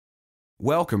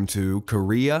Welcome to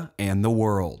Korea and the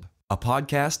World, a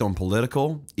podcast on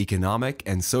political, economic,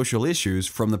 and social issues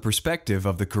from the perspective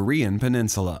of the Korean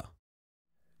Peninsula.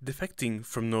 Defecting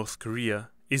from North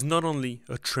Korea is not only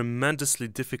a tremendously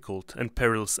difficult and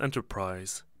perilous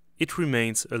enterprise, it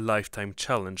remains a lifetime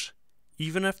challenge,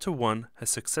 even after one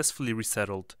has successfully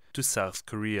resettled to South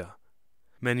Korea.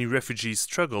 Many refugees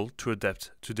struggle to adapt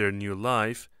to their new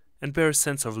life and bear a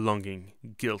sense of longing,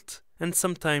 guilt, and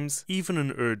sometimes even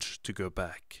an urge to go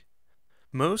back.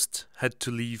 Most had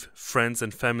to leave friends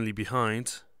and family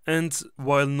behind, and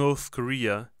while North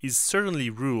Korea is certainly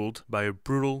ruled by a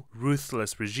brutal,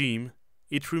 ruthless regime,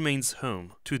 it remains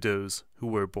home to those who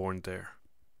were born there.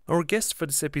 Our guest for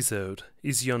this episode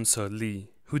is Hyeonseo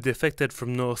Lee, who defected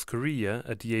from North Korea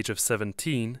at the age of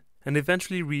 17 and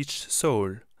eventually reached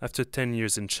Seoul after 10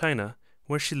 years in China,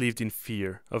 where she lived in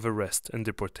fear of arrest and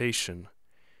deportation.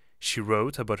 She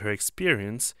wrote about her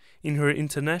experience in her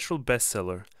international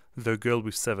bestseller, The Girl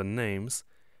with Seven Names,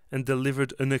 and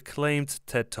delivered an acclaimed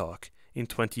TED Talk in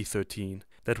 2013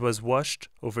 that was watched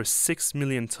over 6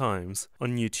 million times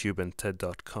on YouTube and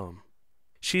TED.com.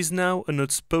 She is now an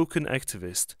outspoken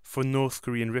activist for North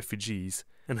Korean refugees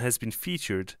and has been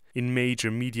featured in major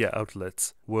media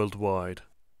outlets worldwide.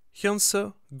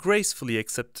 Hyeonseo gracefully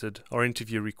accepted our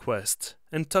interview request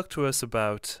and talked to us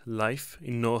about life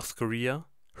in North Korea,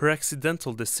 her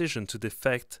accidental decision to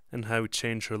defect and how it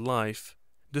changed her life,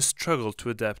 the struggle to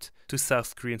adapt to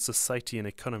South Korean society and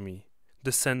economy,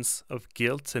 the sense of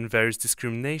guilt and various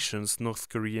discriminations North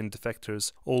Korean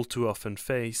defectors all too often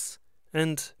face,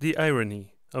 and the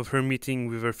irony of her meeting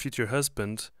with her future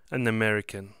husband, an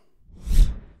American.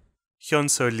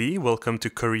 Hyeonseo Lee, welcome to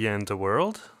Korea and the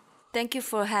World. Thank you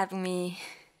for having me.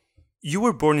 You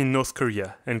were born in North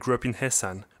Korea and grew up in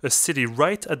Haesan, a city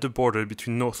right at the border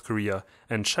between North Korea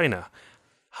and China.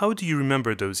 How do you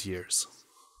remember those years?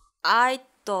 I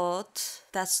thought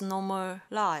that's normal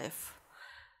life.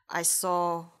 I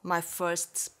saw my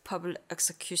first public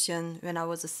execution when I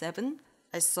was 7.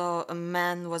 I saw a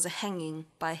man was hanging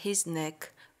by his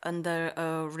neck under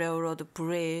a railroad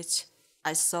bridge.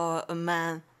 I saw a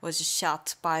man was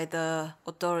shot by the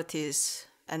authorities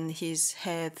and his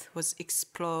head was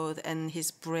exploded and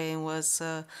his brain was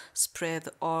spread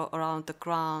all around the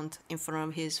ground in front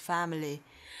of his family.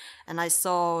 And I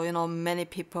saw, many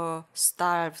people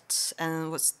starved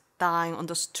and was dying on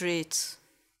the streets.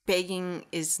 Begging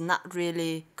is not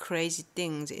really crazy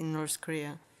things in North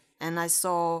Korea. And I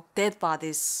saw dead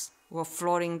bodies were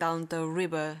floating down the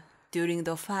river during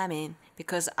the famine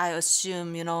because I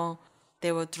assume,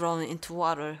 they were thrown into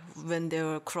water when they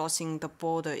were crossing the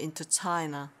border into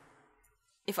China.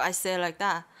 If I say like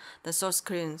that, the South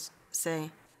Koreans say,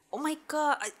 "Oh my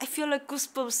God, I feel like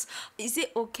goosebumps. Is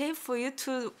it okay for you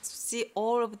to see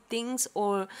all of things,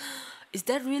 or is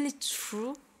that really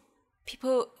true?"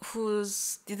 People who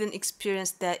didn't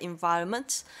experience that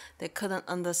environment, they couldn't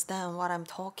understand what I'm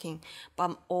talking. But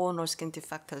I'm all North Korean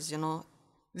defectors,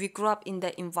 We grew up in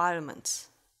that environment.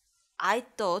 I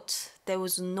thought that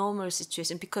was a normal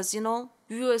situation because,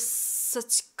 we were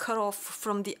such cut off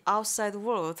from the outside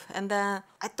world. And then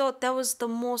I thought that was the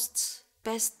most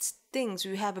best things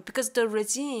we have because the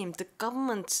regime, the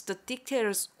government, the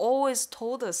dictators always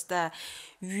told us that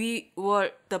we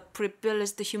were the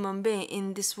privileged human being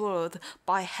in this world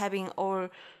by having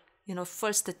our,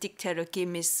 first the dictator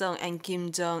Kim Il-sung and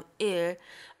Kim Jong-il.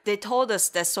 They told us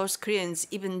that South Koreans,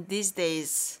 even these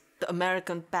days, the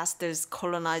American bastards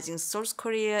colonizing South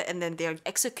Korea, and then they're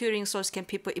executing South Korean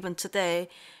people even today.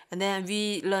 And then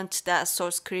we learned that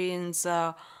South Koreans,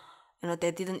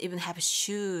 they didn't even have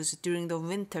shoes during the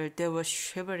winter. They were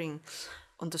shivering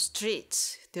on the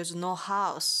streets. There's no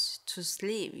house to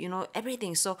sleep,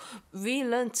 everything. So we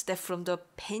learned that from the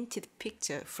painted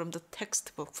picture, from the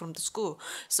textbook, from the school.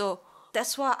 So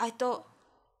that's why I thought,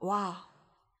 wow,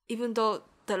 even though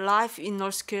the life in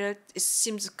North Korea, it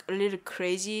seems a little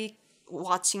crazy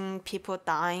watching people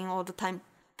dying all the time.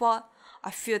 But I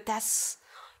feel that's,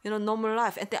 normal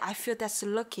life. And I feel that's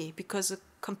lucky because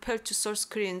compared to South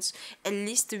Koreans, at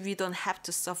least we don't have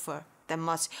to suffer that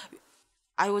much.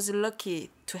 I was lucky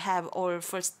to have our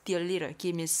first dear leader,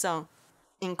 Kim Il-sung.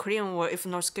 In Korean War, if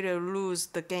North Korea lose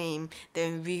the game,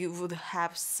 then we would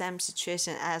have same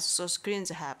situation as South Koreans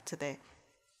have today.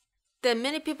 Then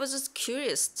many people just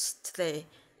curious today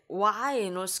why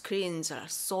North Koreans are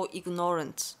so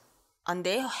ignorant and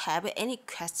they have any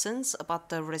questions about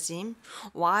the regime,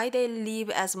 why they live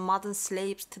as modern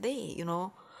slaves today,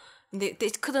 They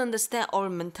couldn't understand our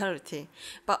mentality.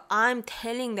 But I'm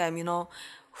telling them,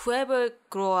 whoever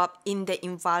grow up in the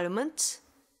environment,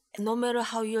 no matter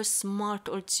how you're smart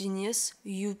or genius,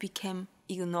 you became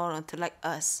ignorant like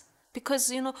us.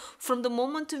 Because, from the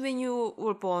moment when you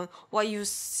were born, what you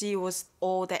see was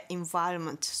all that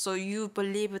environment. So you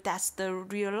believe that's the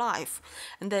real life.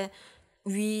 And then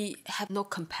we have no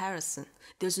comparison.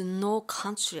 There's no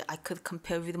country I could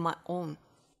compare with my own.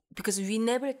 Because we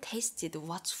never tasted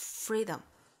what's freedom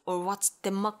or what's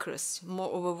democracy,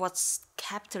 moreover what's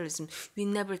capitalism. We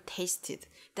never tasted.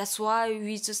 That's why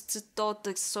we just thought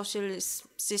the socialist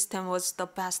system was the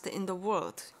best in the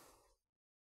world.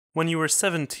 When you were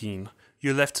 17,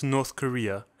 you left North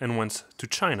Korea and went to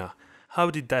China. How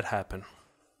did that happen?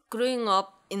 Growing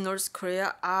up in North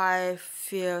Korea, I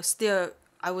feel still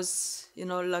I was,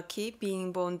 lucky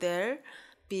being born there,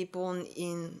 be born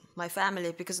in my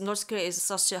family, because North Korea is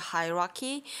such a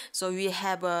hierarchy. So we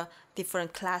have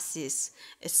different classes.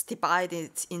 It's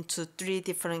divided into 3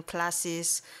 different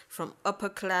classes, from upper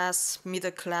class,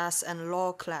 middle class, and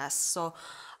lower class. So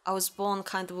I was born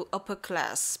kind of upper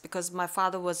class because my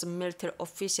father was a military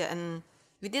officer, and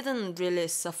we didn't really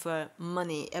suffer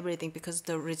money, everything, because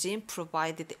the regime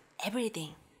provided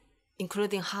everything,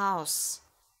 including house.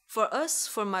 For us,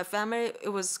 for my family, it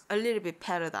was a little bit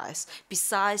paradise.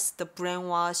 Besides the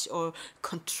brainwash or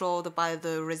controlled by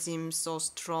the regime so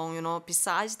strong,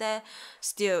 besides that,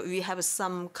 still we have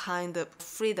some kind of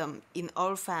freedom in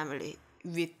our family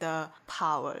with the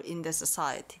power in the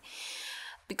society.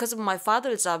 Because of my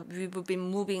father's job, we've been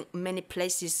moving many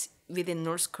places within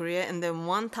North Korea. And then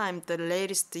one time, the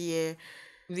latest year,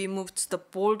 we moved to the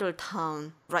border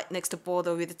town right next to the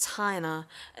border with China.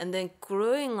 And then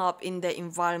growing up in the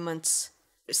environment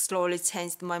slowly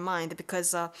changed my mind,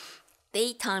 because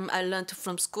daytime I learned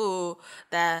from school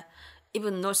that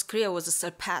even North Korea was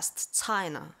surpassed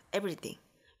China, everything.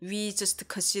 We just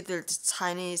considered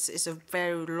Chinese is a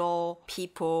very low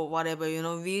people, whatever,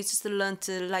 we just learned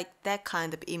to like that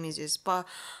kind of images. But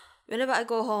whenever I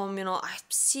go home, I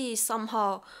see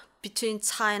somehow between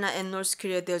China and North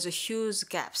Korea, there's a huge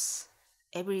gaps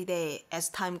every day as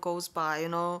time goes by,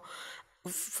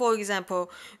 For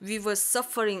example, we were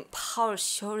suffering power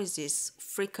shortages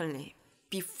frequently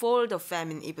before the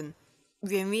famine even.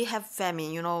 When we have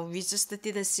famine, we just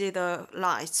didn't see the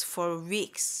lights for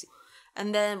weeks.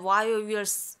 And then while we are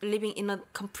living in a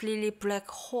completely black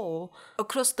hole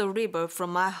across the river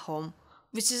from my home,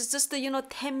 which is just,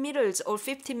 10 meters or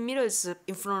 15 meters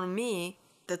in front of me,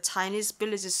 the Chinese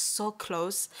village is so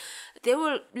close. They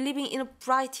were living in a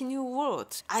bright new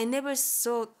world. I never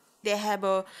saw they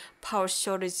have power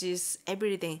shortages,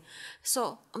 everything.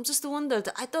 So I'm just wondered,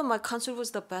 I thought my country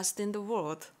was the best in the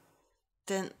world.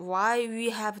 Then why we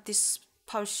have these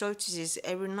power shortages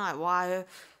every night while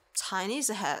Chinese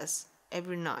has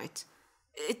every night?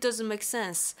 It doesn't make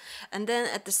sense. And then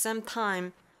at the same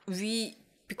time,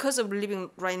 because of living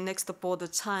right next to the border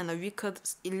China, we could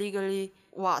illegally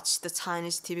watch the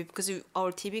Chinese TV because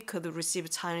our TV could receive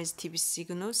Chinese TV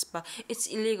signals, but it's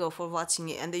illegal for watching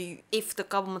it. And if the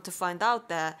government find out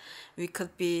that, we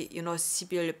could be,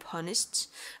 severely punished.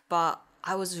 But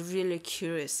I was really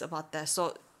curious about that.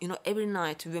 So, every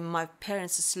night when my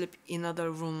parents sleep in another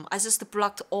room, I just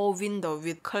blocked all window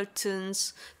with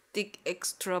curtains, thick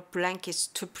extra blankets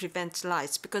to prevent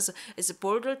lights, because it's a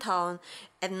border town.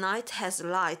 At night has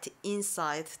light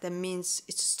inside. That means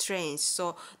it's strange.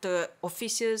 So the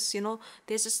officials,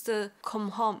 they just come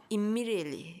home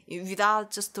immediately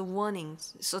without just a warning.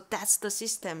 So that's the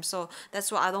system. So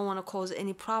that's why I don't want to cause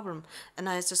any problem. And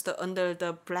I just under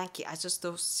the blanket, I just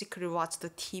secretly watch the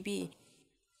TV.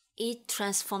 It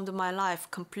transformed my life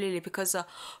completely, because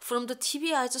from the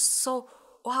TV I just saw,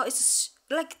 wow, it's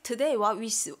like today what we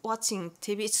watching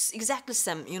TV, it's exactly the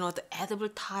same, the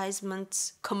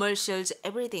advertisements, commercials,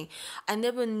 everything. I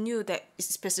never knew that,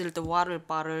 especially the water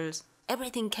bottles,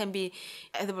 everything can be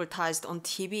advertised on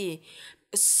TV.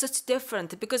 It's such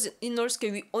different, because in North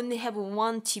Korea we only have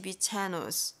one TV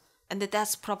channels, and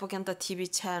that's propaganda TV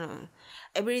channel.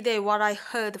 Every day what I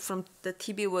heard from the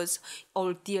TV was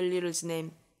our dear leader's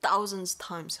name. Thousands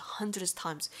times, hundreds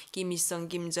times, Kim Il-sung,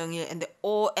 Kim Jong-il, and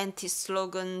all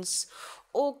anti-slogans,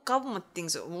 all government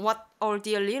things, what our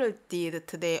dear leader did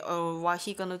today or what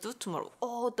he gonna do tomorrow,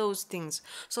 all those things.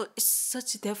 So it's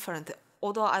such different.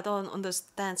 Although I don't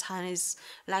understand Chinese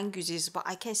languages, but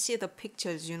I can see the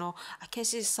pictures, I can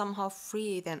see somehow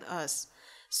free than us.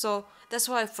 So that's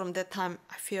why from that time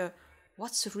I feel,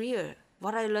 what's real?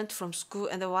 What I learned from school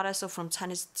and what I saw from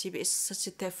Chinese TV is such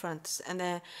a difference. And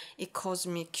then it caused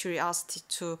me curiosity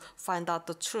to find out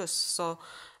the truth. So,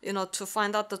 to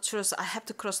find out the truth, I have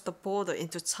to cross the border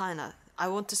into China. I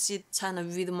want to see China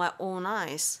with my own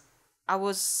eyes. I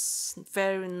was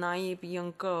very naive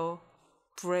young girl,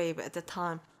 brave at the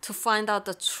time. To find out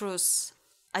the truth,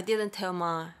 I didn't tell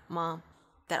my mom.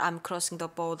 that I'm crossing the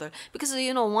border. Because,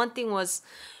 one thing was,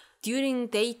 during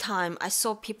daytime, I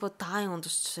saw people dying on the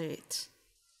street.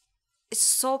 It's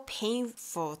so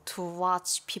painful to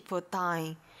watch people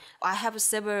dying. I have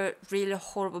several really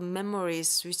horrible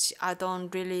memories which I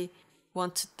don't really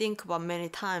want to think about many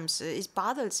times. It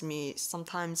bothers me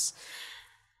sometimes.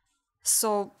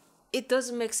 So it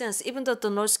doesn't make sense. Even though the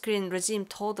North Korean regime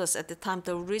told us at the time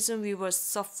the reason we were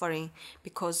suffering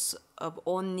because of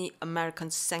only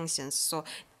American sanctions. So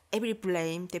every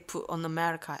blame they put on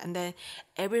America, and then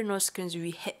every North Koreans,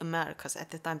 we hate Americans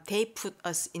at the time. They put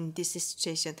us in this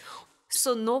situation.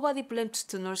 So nobody blamed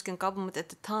the North Korean government at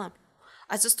the time.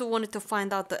 I just wanted to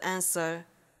find out the answer,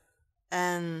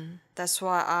 and that's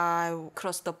why I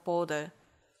crossed the border.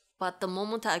 But the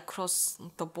moment I crossed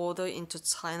the border into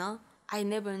China, I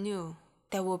never knew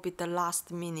that would be the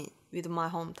last minute with my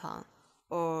hometown,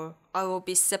 or I will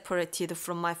be separated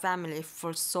from my family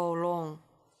for so long,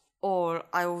 or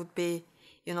I would be,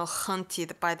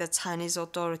 hunted by the Chinese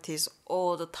authorities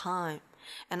all the time,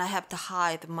 and I have to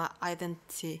hide my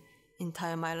identity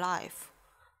entire my life.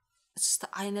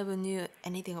 I never knew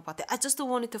anything about that. I just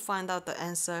wanted to find out the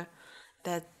answer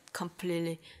that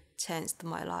completely changed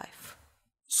my life.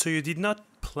 So you did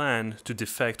not plan to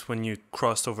defect when you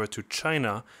crossed over to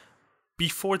China.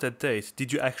 Before that date,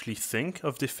 did you actually think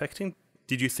of defecting?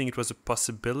 Did you think it was a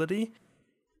possibility?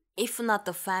 If not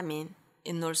the famine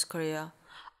in North Korea,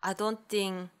 I don't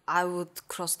think I would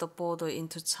cross the border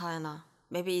into China.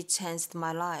 Maybe it changed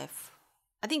my life.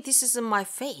 I think this is my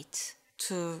fate,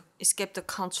 to escape the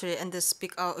country and to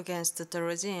speak out against the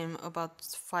regime about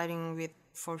fighting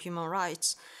for human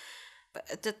rights. But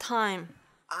at the time,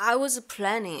 I was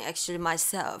planning actually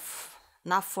myself,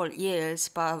 not for years,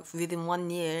 but within 1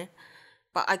 year.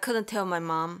 But I couldn't tell my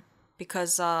mom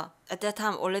because at that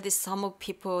time already some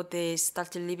people, they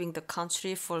started leaving the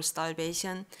country for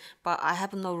starvation. But I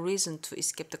have no reason to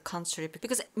escape the country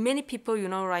because many people,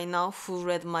 right now who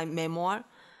read my memoir,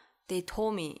 they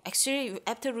told me, actually,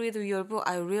 after reading your book,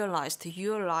 I realized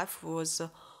your life was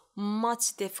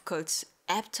much difficult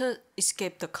after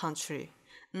escape the country,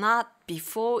 not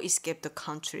before escape the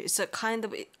country. It's a kind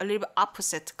of a little bit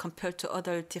opposite compared to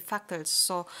other defectors.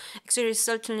 So actually,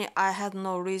 certainly, I had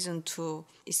no reason to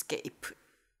escape.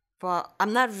 But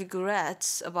I'm not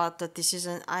regret about the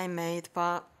decision I made.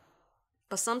 But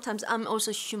sometimes I'm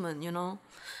also human,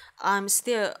 I'm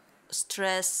still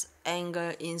stress,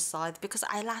 anger inside because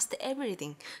I lost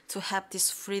everything to have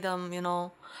this freedom,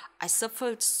 I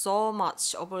suffered so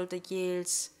much over the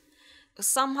years.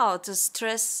 Somehow the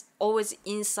stress always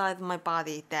inside my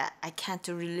body that I can't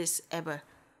release ever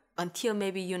until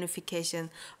maybe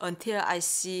unification, until I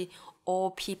see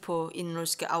all people in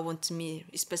North Korea I want to meet,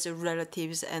 especially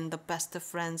relatives and the best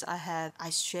friends I had. I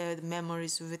shared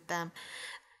memories with them.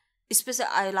 Especially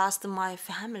I lost my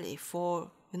family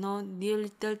for nearly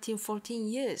 13, 14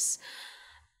 years.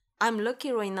 I'm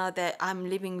lucky right now that I'm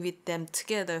living with them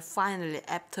together finally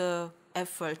after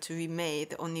effort we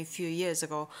made only a few years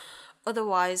ago.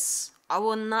 Otherwise, I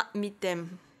will not meet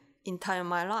them entire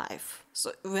my life.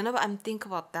 So whenever I'm thinking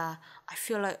about that, I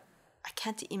feel like I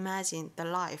can't imagine the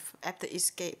life after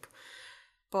escape.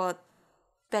 But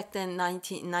back then,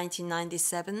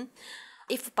 1997,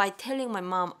 if by telling my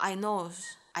mom, I know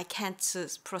I can't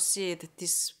proceed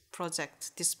this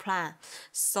project, this plan.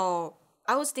 So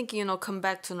I was thinking, come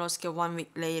back to North Korea 1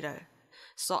 week later.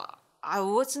 So I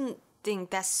wasn't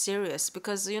think that serious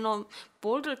because,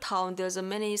 border town, there's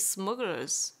many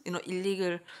smugglers,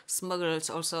 illegal smugglers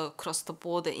also cross the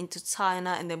border into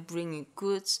China and then bringing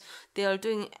goods. They are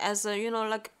doing as a,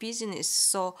 like business.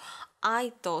 So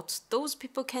I thought those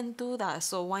people can do that.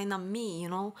 So why not me,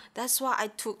 That's why I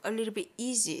took a little bit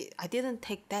easy. I didn't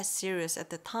take that serious at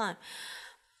the time.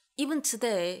 Even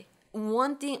today,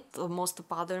 one thing that most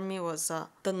bothered me was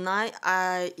the night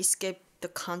I escaped the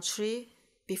country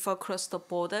before cross the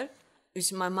border,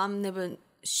 which my mom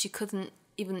she couldn't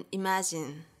even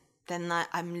imagine that night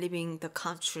I'm leaving the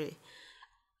country.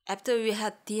 After we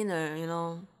had dinner,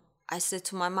 I said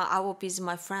to my mom, I will visit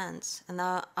my friends and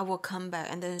I will come back.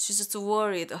 And then she's just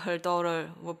worried her daughter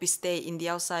will be stay in the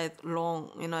outside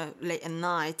long, late at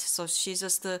night. So she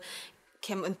just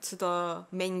came into the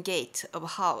main gate of a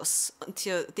house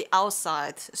until the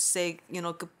outside say,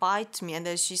 goodbye to me. And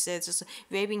then she said, just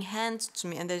waving hands to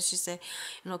me. And then she said,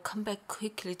 come back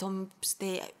quickly. Don't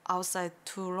stay outside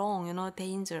too long,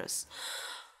 dangerous.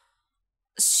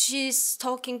 She's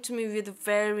talking to me with a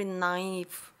very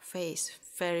naive face,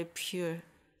 very pure.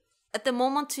 At the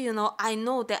moment, I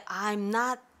know that I'm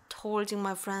not holding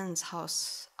my friend's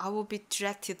house. I will be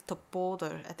directed to the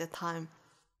border at the time.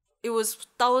 It was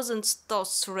thousands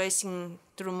thoughts racing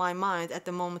through my mind at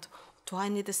the moment. do I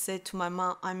need to say to my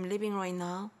mom, I'm leaving right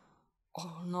now?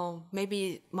 Oh no,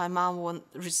 maybe my mom won't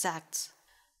reject.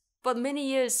 But many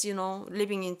years,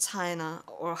 living in China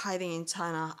or hiding in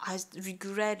China, I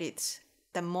regretted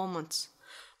that moment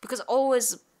because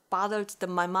always bothered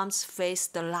my mom's face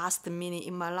the last minute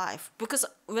in my life. Because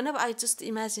whenever I just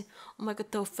imagine, oh my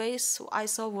God, the face I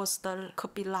saw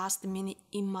could be last minute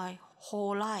in my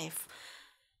whole life.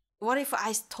 What if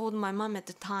I told my mom at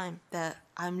the time that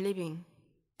I'm leaving?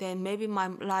 Then maybe my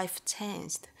life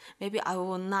changed. Maybe I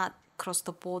will not cross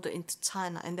the border into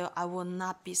China, and then I will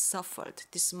not be suffered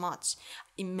this much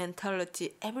in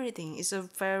mentality. Everything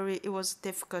it was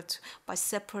difficult by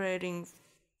separating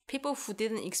people who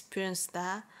didn't experience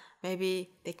that. Maybe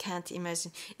they can't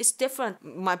imagine. It's different.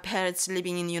 My parents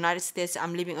living in the United States,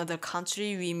 I'm living in other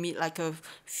country. We meet like a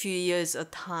few years a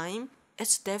time.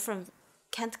 It's different.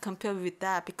 Can't compare with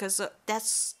that because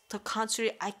that's the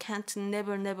country I can't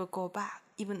never go back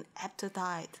even after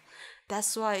died.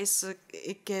 That's why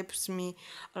it gives me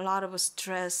a lot of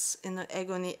stress and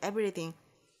agony, everything.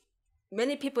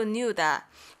 Many people knew that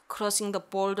crossing the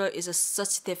border is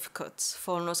such difficult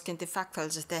for no-skin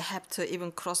defectors. They have to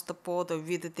even cross the border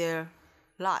with their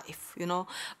life,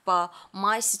 But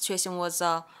my situation was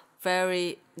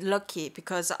very lucky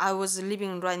because I was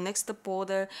living right next to the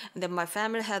border, and then my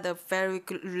family had a very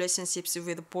good relationships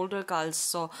with the border guards.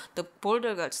 So the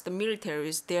border guards, the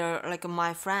militaries, they're like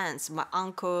my friends, my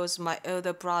uncles, my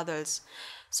elder brothers.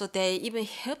 So they even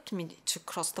helped me to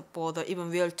cross the border, even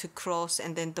where to cross,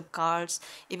 and then the guards,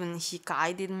 even he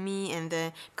guided me, and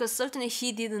then because certainly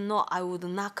he didn't know I would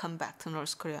not come back to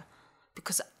North Korea.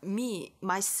 Because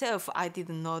myself, I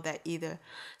didn't know that either.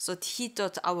 So he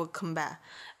thought I would come back.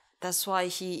 That's why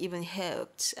he even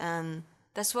helped, and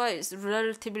that's why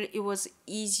it was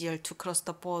easier to cross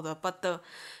the border. But the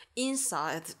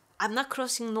inside, I'm not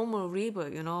crossing normal river,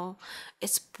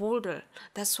 It's border.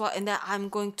 That's why, and then I'm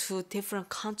going to different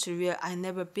country where I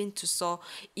never been to. So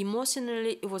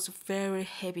emotionally, it was very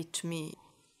heavy to me.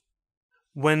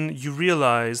 When you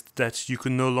realized that you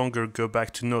could no longer go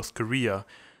back to North Korea,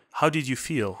 how did you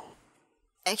feel?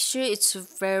 Actually, it's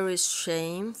very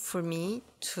shame for me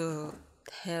to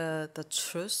tell the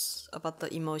truth about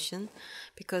the emotion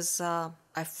because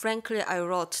I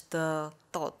wrote the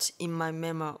thought in my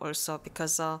memo also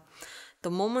because the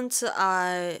moment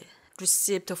I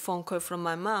received a phone call from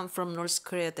my mom from North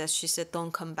Korea that she said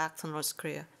don't come back to North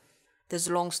Korea. There's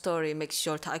a long story, make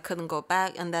short, I couldn't go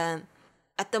back, and then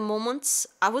at the moment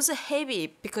I was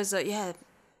heavy because I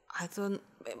don't,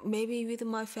 maybe with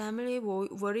my family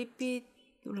will it be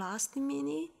last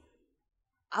minute?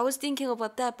 I was thinking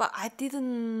about that, but I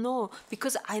didn't know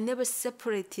because I never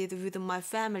separated with my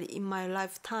family in my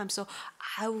lifetime. So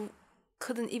I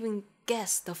couldn't even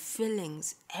guess the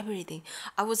feelings, everything.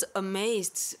 I was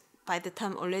amazed by the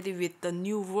time already with the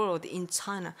new world in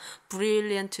China.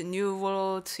 Brilliant new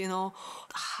world,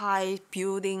 high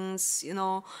buildings,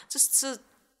 just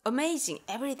amazing,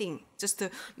 everything. Just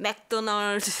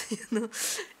McDonald's,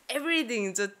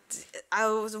 everything. I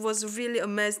was really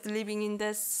amazed living in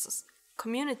this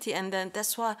community, and then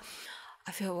that's why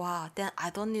I feel wow, then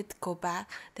I don't need to go back.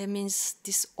 That means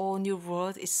this all new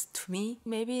world is to me.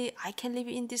 Maybe I can live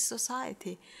in this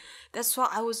society. That's why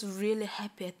I was really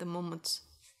happy at the moment.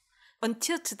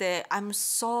 Until today, I'm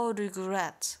so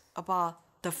regret about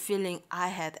the feeling I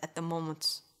had at the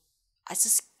moment. I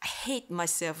hate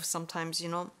myself sometimes,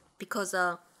 because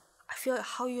I feel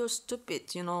how you're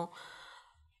stupid,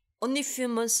 Only a few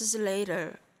months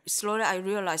later, slowly I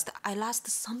realized I lost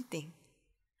something.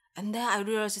 And then I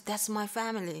realized that's my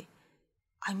family.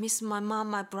 I miss my mom,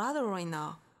 my brother right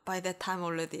now, by that time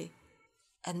already.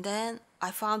 And then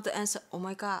I found the answer, oh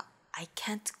my God, I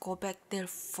can't go back there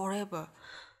forever.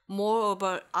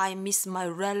 Moreover, I miss my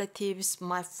relatives,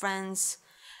 my friends,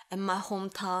 and my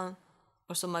hometown,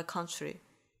 also my country.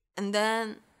 And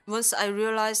then once I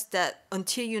realized that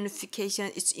until unification,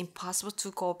 it's impossible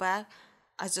to go back,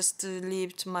 I just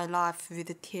lived my life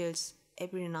with tears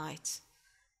every night.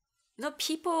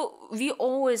 People, we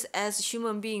always, as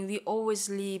human beings, we always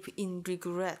live in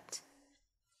regret.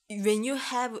 When you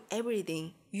have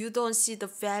everything, you don't see the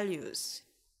values.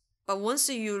 But once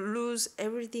you lose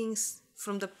everything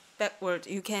from the backward,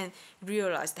 you can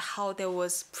realize how that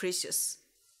was precious.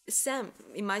 Same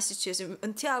in my situation.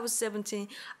 Until I was 17,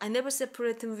 I never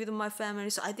separated with my family,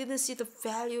 so I didn't see the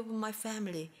value of my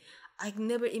family. I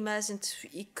never imagined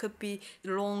it could be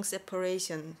long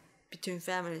separation between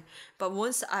family. But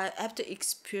once after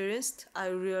experienced, I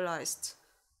realized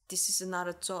this is not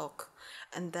a joke.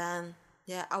 And then,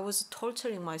 I was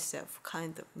torturing myself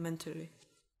kind of mentally.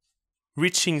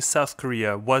 Reaching South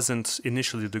Korea wasn't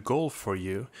initially the goal for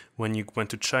you when you went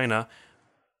to China.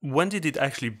 When did it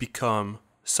actually become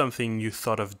something you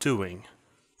thought of doing?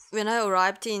 When I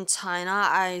arrived in China,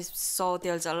 I saw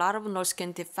there's a lot of North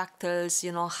Korean defectors,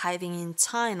 hiding in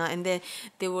China, and then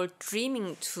they were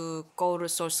dreaming to go to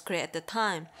South Korea at the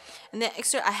time. And then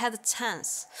actually, I had a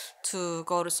chance to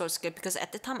go to South Korea because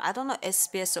at the time, I don't know,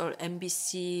 SBS or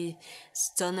NBC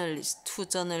two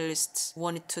journalists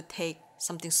wanted to take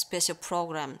something special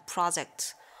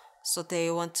project. So they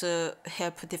want to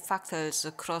help defectors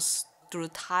across through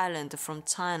Thailand from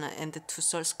China and to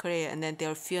South Korea, and then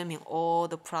they're filming all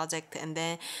the project, and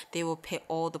then they will pay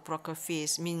all the broker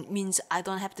fees. Means I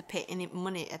don't have to pay any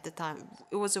money at the time.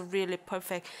 It was a really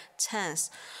perfect chance.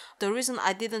 The reason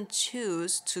I didn't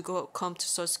choose to come to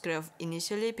South Korea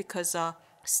initially because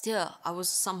still I was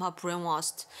somehow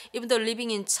brainwashed. Even though living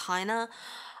in China,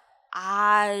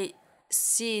 I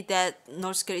see that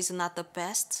North Korea is not the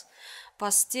best,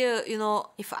 but still,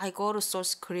 if I go to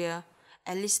South Korea,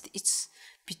 at least it's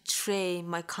betray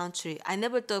my country. I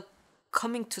never thought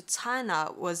coming to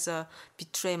China was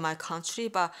betray my country,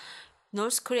 but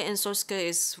North Korea and South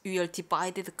Korea we are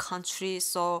divided country.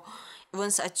 So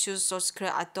once I choose South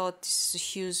Korea, I thought this is a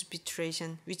huge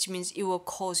betrayal, which means it will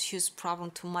cause huge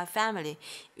problem to my family.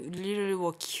 It literally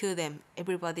will kill them,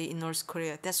 everybody in North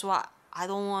Korea. That's why I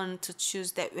don't want to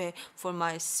choose that way for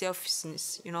my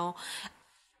selfishness,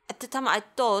 At the time, I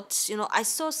thought, I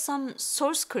saw some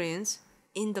South Koreans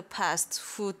in the past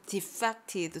who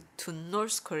defected to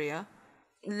North Korea.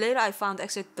 Later, I found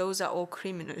actually those are all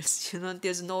criminals.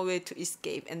 There's no way to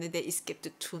escape, and then they escaped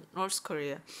to North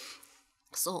Korea.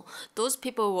 So those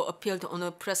people were appeared on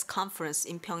a press conference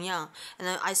in Pyongyang, and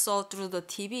then I saw through the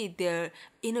TV their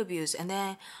interviews, and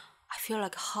then I feel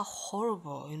like how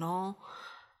horrible,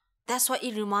 That's why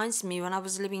it reminds me when I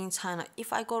was living in China,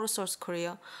 if I go to South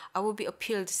Korea, I will be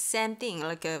appealed, same thing,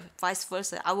 like vice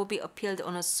versa. I will be appealed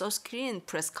on a South Korean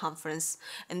press conference,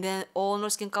 and then all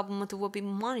North Korean government will be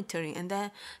monitoring, and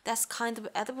then that's kind of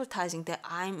advertising that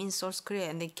I'm in South Korea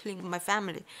and then killing my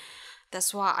family.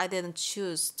 That's why I didn't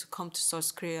choose to come to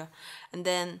South Korea. And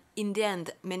then in the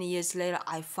end, many years later,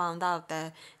 I found out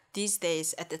that these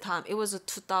days, at the time, it was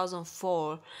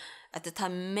 2004, at the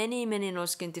time, many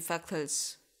North Korean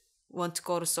defectors want to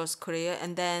go to South Korea,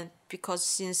 and then because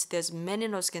since there's many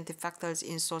North Korean defectors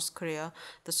in South Korea,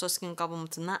 the South Korean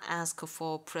government did not ask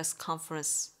for press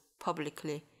conference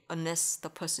publicly unless the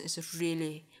person is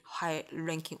really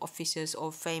high-ranking officials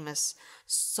or famous.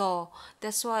 So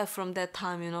that's why from that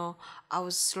time, I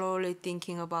was slowly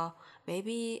thinking about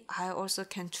maybe I also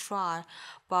can try.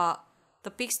 But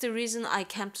the biggest reason I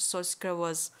came to South Korea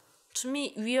was, to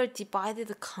me, we are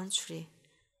divided country.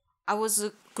 I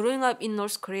was growing up in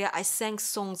North Korea. I sang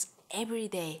songs every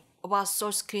day about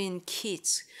South Korean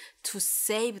kids to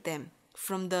save them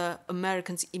from the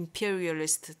Americans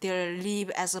imperialists. They live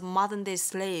as a modern day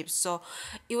slaves. So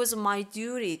it was my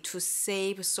duty to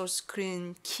save South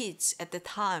Korean kids at the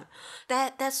time.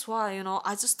 That's why,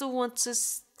 I just don't want to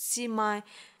see my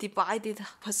divided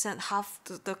half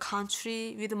the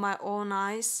country with my own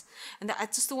eyes, and I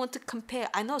just want to compare.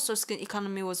 I know South Korean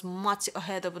economy was much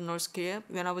ahead of North Korea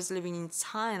when I was living in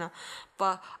China,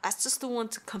 but I just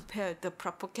want to compare the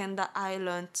propaganda I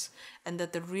learned and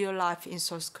the real life in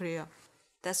South Korea.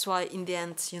 That's why in the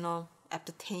end,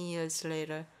 after 10 years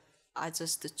later, I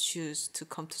just choose to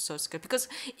come to South Korea. Because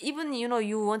even,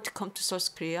 you want to come to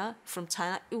South Korea from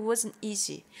China, it wasn't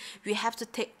easy. We have to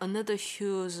take another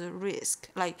huge risk.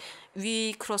 Like,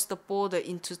 we crossed the border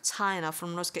into China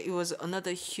from North Korea, it was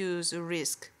another huge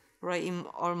risk, right, in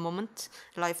our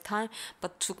lifetime.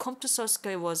 But to come to South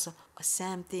Korea was the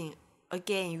same thing.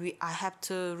 Again, I have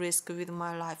to risk with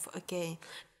my life again.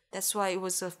 That's why it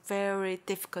was a very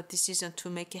difficult decision to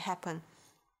make it happen.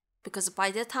 Because by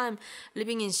that time,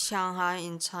 living in Shanghai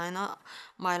in China,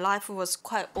 my life was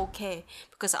quite okay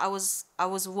because I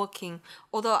was working.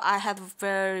 Although I had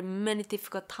very many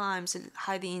difficult times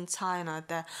hiding in China,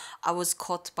 that I was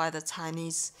caught by the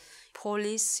Chinese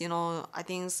police. I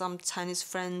think some Chinese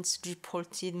friends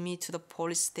reported me to the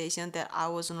police station that I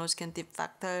was a North Korean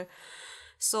defector.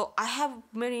 So I have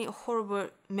many horrible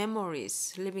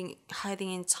memories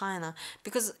hiding in China,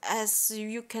 because as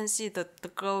you can see, the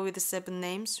girl with the 7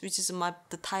 names, which is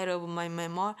the title of my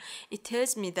memoir, it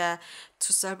tells me that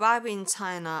to survive in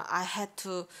China, I had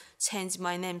to change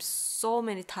my name so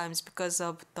many times because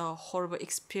of the horrible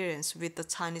experience with the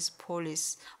Chinese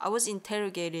police. I was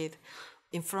interrogated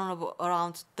in front of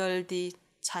around 30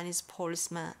 Chinese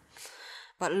policemen.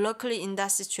 But luckily in that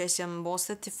situation, most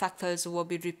defectors will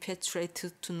be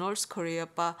repatriated to North Korea.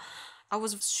 But I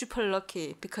was super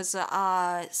lucky because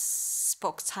I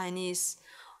spoke Chinese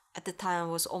at the time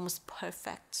was almost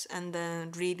perfect, and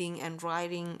then reading and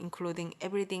writing, including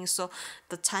everything. So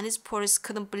the Chinese police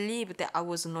couldn't believe that I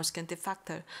was a North-Korean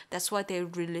defector. That's why they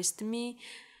released me.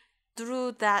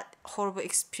 Through that horrible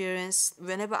experience,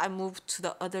 whenever I moved to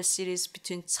the other cities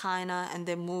between China and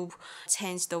then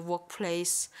change the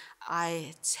workplace,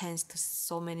 I changed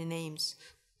so many names.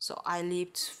 So I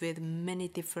lived with many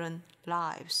different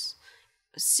lives.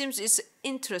 Seems it's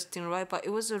interesting, right? But it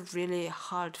was really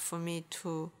hard for me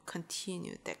to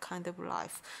continue that kind of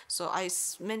life. So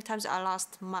many times I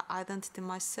lost my identity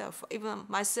myself, even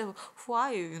myself. Who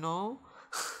are you? You know?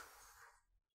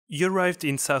 You arrived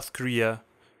in South Korea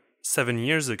 7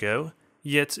 years ago,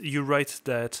 yet you write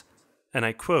that, and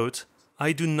I quote,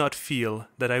 "I do not feel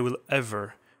that I will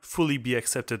ever fully be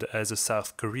accepted as a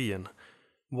South Korean."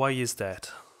 Why is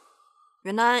that?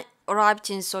 When I arrived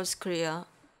in South Korea,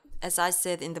 as I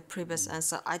said in the previous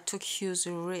answer, I took huge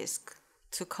risk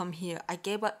to come here. I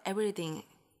gave up everything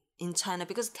in China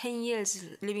because 10 years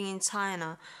living in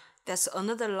China, that's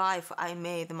another life I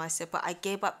made myself. But I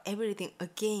gave up everything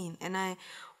again, and I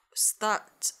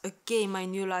start again my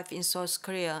new life in South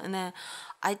Korea. And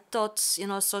I thought,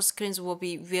 South Koreans will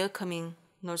be welcoming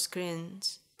North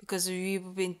Koreans because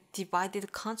we've been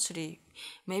divided country.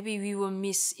 Maybe we will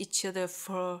miss each other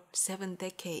for 7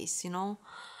 decades,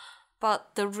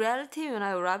 But the reality when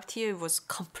I arrived here was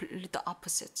completely the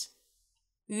opposite.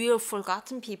 We are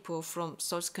forgotten people from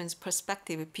South Korean's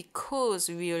perspective because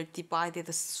we are divided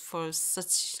for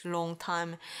such long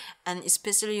time. And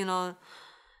especially,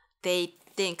 they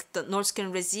think the North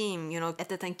Korean regime, at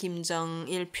the time Kim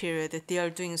Jong-il period, they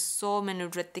are doing so many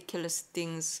ridiculous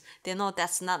things. They know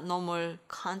that's not normal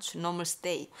country, normal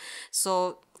state.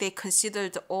 So they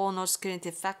considered all North Korean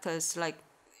defectors like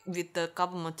with the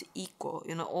government equal,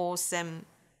 all same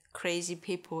crazy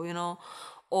people,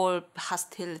 all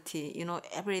hostility,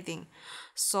 everything.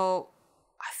 So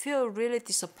I feel really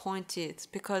disappointed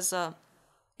because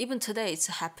even today it's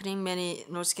happening. Many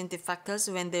North Korean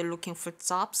defectors, when they're looking for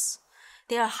jobs,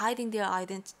 they are hiding their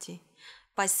identity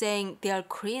by saying they are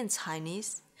Korean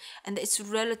Chinese, and it's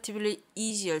relatively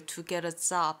easier to get a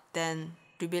job than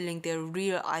revealing their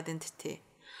real identity.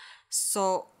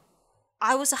 So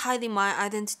I was hiding my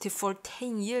identity for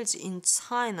 10 years in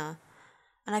China,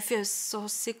 and I feel so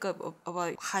sick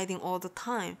about hiding all the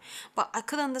time. But I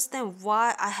couldn't understand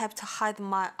why I have to hide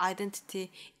my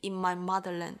identity in my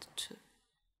motherland too.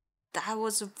 That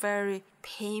was very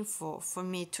painful for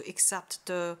me to accept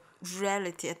the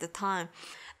reality at the time.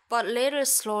 But later,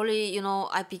 slowly,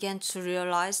 I began to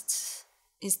realize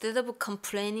instead of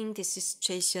complaining this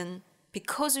situation,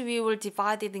 because we were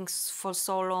divided for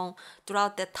so long,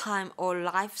 throughout that time, our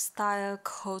lifestyle,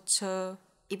 culture,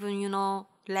 even,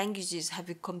 languages have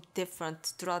become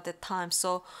different throughout that time.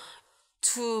 So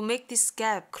to make this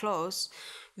gap close,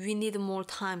 we need more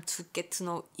time to get to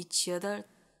know each other.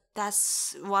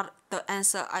 That's what the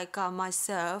answer I got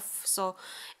myself. So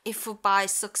if by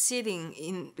succeeding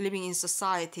in living in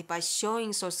society, by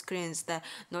showing South Koreans that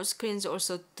North Koreans are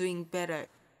also doing better,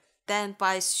 then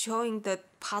by showing the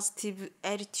positive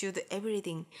attitude,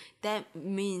 everything, that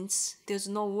means there's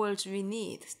no words we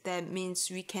need. That means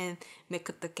we can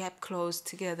make the gap close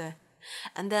together.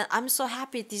 And then I'm so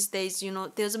happy these days,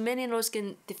 there's many North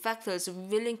Korean defectors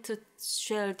willing to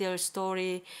share their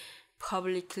story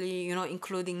publicly,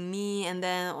 including me, and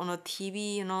then on a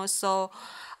TV, so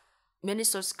many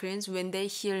South Koreans, when they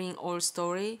hearing our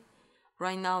story,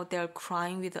 right now they're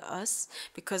crying with us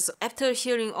because after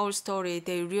hearing our story,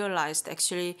 they realized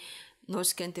actually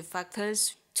North Korean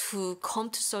defectors to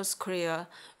come to South Korea,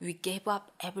 we gave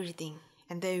up everything,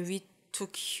 and then we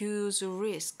took huge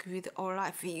risk with our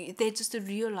life. They just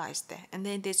realized that, and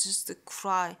then they just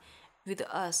cry with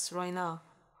us right now.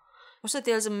 Also,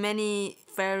 there's many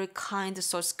very kind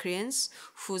South Koreans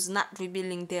who's not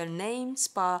revealing their names,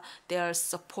 but they are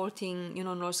supporting,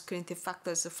 North Korean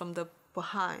defectors from the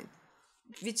behind,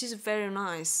 which is very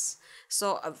nice.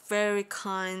 So, very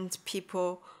kind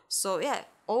people. So, yeah,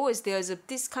 always there's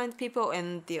this kind of people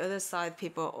and the other side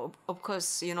people, of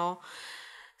course,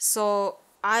 So,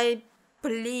 I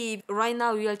believe right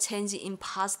now we are changing in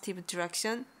positive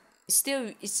direction.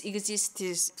 Still, it exists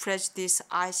this prejudice,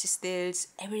 ISIS styles,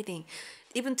 everything.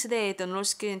 Even today, the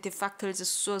North Korean defectors'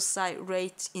 suicide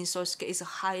rate in South Korea is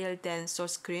higher than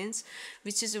South Koreans,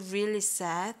 which is really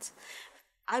sad.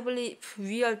 I believe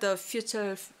we are the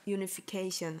future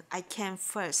unification. I came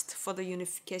first for the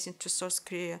unification to South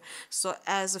Korea. So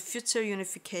as a future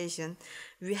unification,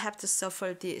 we have to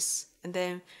suffer this. And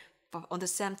then, but on the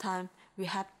same time, we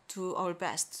have to do our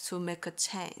best to make a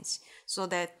change so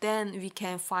that then we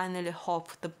can finally hope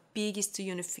the biggest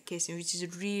unification, which is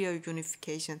real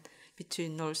unification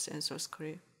between North and South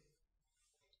Korea.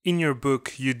 In your book,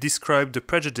 you describe the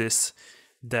prejudice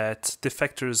that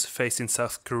defectors face in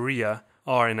South Korea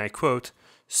are, and I quote,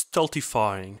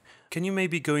 stultifying. Can you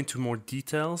maybe go into more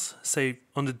details? Say,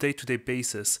 on a day-to-day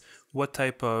basis, what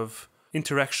type of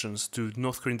interactions do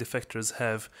North Korean defectors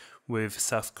have with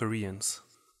South Koreans?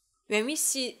 When we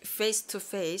see face to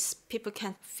face, people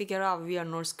can't figure out we are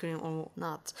North Korean or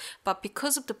not. But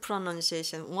because of the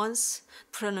pronunciation, once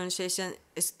pronunciation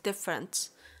is different,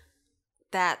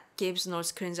 that gives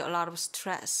North Koreans a lot of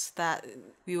stress that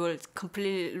we will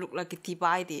completely look like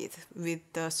divided with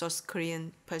the South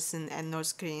Korean person and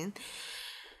North Korean.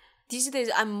 These days,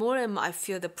 I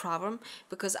feel the problem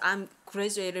because I'm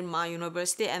graduating my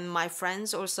university and my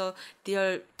friends also, they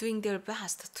are doing their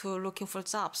best to looking for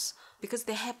jobs because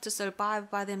they have to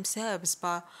survive by themselves.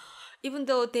 But even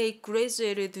though they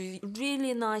graduated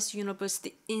really nice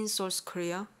university in South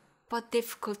Korea, but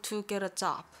difficult to get a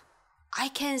job. I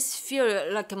can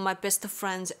feel like my best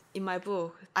friend in my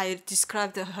book. I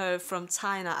described her from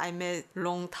China. I met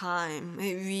long time.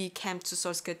 We came to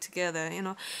South Korea together.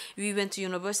 We went to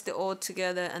university all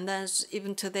together. And then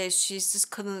even today, she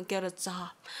just couldn't get a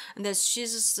job. And then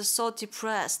she's just so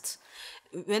depressed.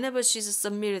 Whenever she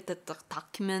submitted the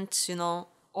document,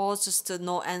 all just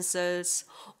no answers,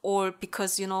 or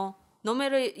because no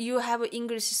matter you have an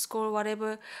English score or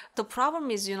whatever, the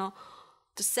problem is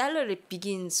the salary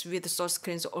begins with the South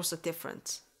Koreans also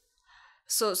different.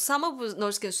 So some of the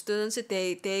North Korean students,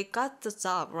 they got the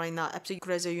job right now after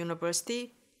graduate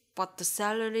university, but the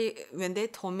salary, when they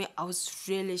told me, I was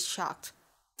really shocked.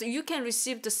 So you can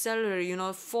receive the salary,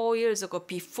 4 years ago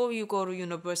before you go to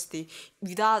university.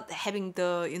 Without having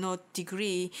the,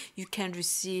 degree, you can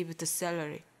receive the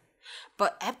salary.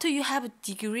 But after you have a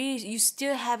degree, you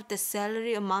still have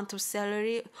the amount of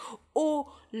salary,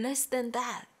 or less than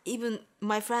that. Even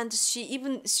my friend,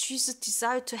 she's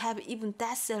decided to have even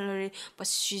that salary, but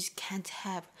she can't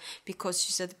have because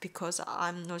she said because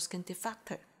I'm North Korean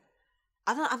defector.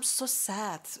 I'm so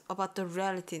sad about the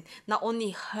reality. Not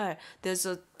only her, there's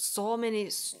so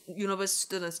many university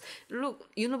students. Look,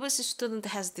 university student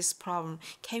has this problem.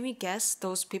 Can we guess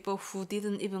those people who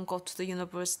didn't even go to the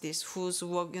universities, who's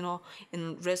work,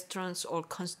 in restaurants or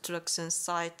construction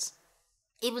sites?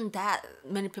 Even that,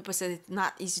 many people say it's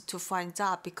not easy to find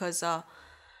job because,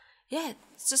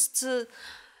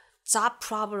 job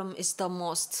problem is the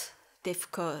most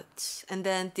difficult. And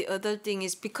then the other thing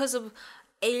is because of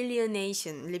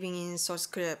alienation living in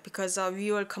South Korea, because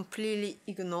we were completely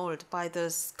ignored by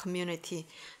this community.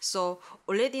 So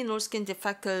already North Korean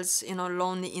defectors,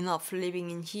 lonely enough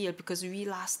living in here because we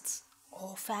lost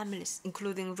all families,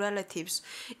 including relatives.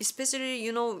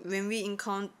 Especially, when we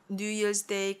encounter New Year's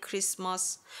Day,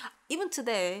 Christmas. Even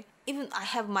today, I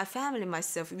have my family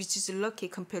myself, which is lucky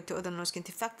compared to other North Korean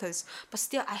defectors. But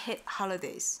still, I hate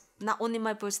holidays. Not only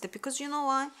my birthday, because you know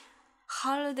why?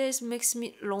 Holidays makes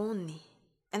me lonely.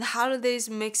 And holidays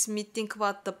makes me think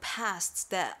about the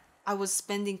past that I was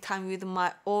spending time with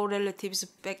my old relatives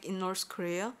back in North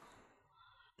Korea.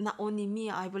 Not only me,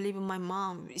 I believe my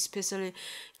mom, especially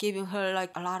giving her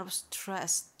like a lot of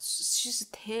stress. She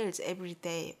tells every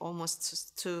day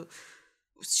almost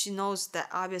she knows that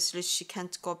obviously she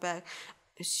can't go back.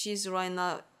 She's right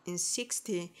now in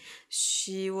 60.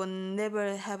 She will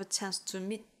never have a chance to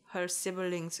meet her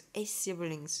siblings, 8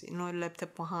 siblings,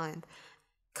 left behind.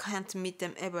 Can't meet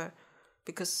them ever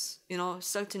because,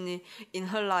 certainly in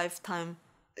her lifetime,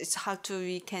 it's hard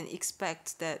we can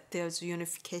expect that there's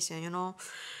unification,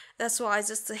 That's why I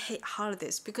just hate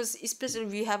holidays because especially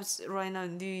we have right now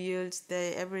New Year's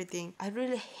Day, everything. I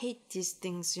really hate these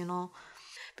things,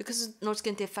 because North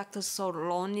Korean defectors are so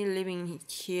lonely living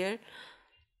here.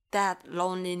 That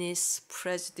loneliness,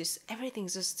 prejudice, everything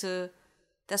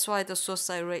that's why the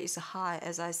suicide rate is high,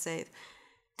 as I said.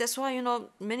 That's why,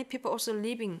 many people also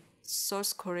leaving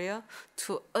South Korea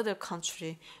to other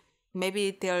country.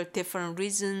 Maybe there are different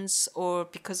reasons, or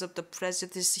because of the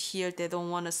prejudice here, they don't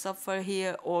want to suffer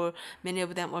here, or many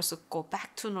of them also go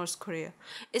back to North Korea.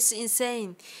 It's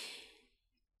insane.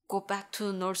 Go back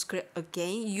to North Korea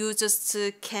again. You just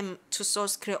came to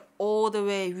South Korea all the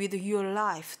way with your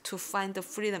life to find the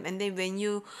freedom. And then when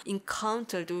you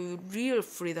encounter the real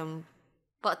freedom,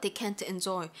 but they can't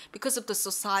enjoy because of the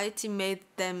society made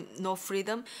them no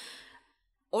freedom.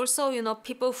 Also,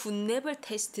 people who never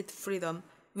tasted freedom,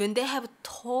 when they have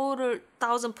total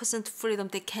 1000% freedom,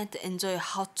 they can't enjoy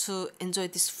how to enjoy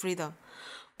this freedom.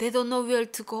 They don't know where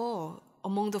to go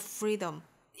among the freedom.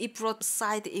 It brought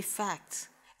side effects.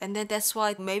 And then that's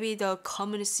why maybe the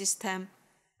communist system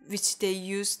which they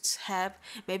used to have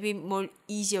maybe more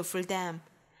easier for them.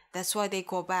 That's why they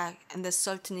go back. And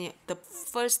certainly the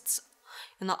first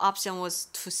option was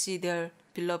to see their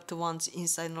beloved ones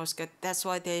inside North Korea. That's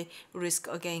why they risk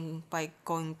again by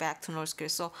going back to North Korea.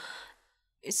 So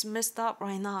it's messed up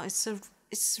right now.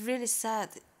 It's really sad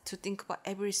to think about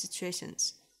every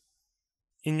situations.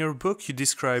 In your book, you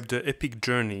describe the epic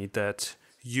journey that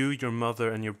you, your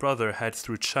mother, and your brother had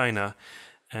through China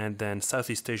and then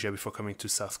Southeast Asia before coming to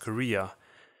South Korea.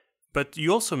 But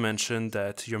you also mentioned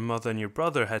that your mother and your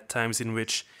brother had times in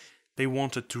which they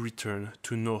wanted to return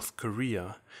to North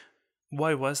Korea.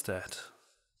 Why was that?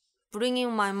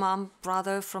 Bringing my mom,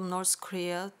 brother from North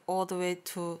Korea all the way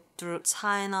through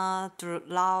China, through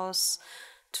Laos,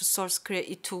 to South Korea,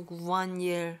 it took 1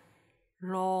 year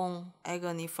long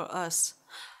agony for us.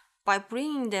 By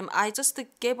bringing them, I just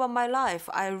gave up my life.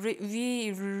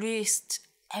 We risked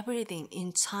everything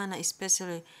in China,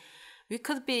 especially. We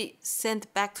could be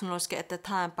sent back to North Korea at the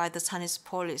time by the Chinese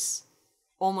police.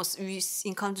 Almost, we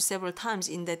encountered several times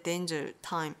in that danger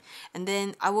time. And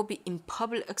then I will be in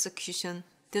public execution.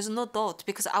 There's no doubt,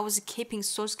 because I was keeping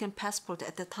South Korean passport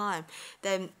at the time.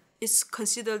 Then it's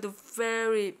considered a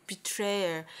very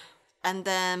betrayal. And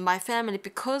then my family,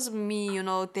 because of me,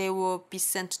 they will be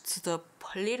sent to the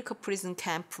political prison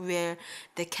camp where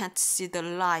they can't see the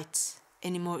light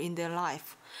anymore in their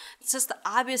life. It's just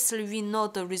obviously we know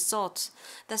the result.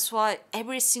 That's why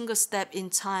every single step in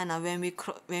China,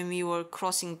 when we were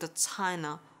crossing the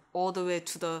China all the way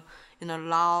to the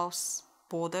Laos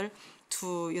border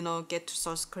to get to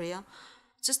South Korea,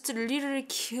 just to literally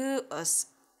kill us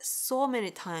so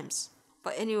many times.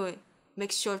 But anyway,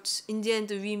 make sure in the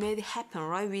end we made it happen,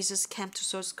 right? We just came to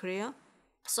South Korea.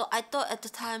 So I thought at the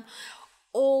time,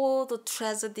 all the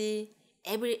tragedy,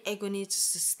 every agony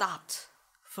just stopped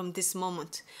from this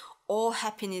moment. All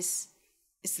happiness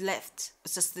is left.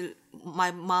 It's just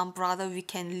my mom, brother, we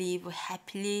can live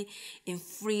happily in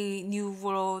free new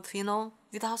world,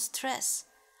 without stress.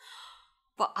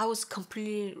 But I was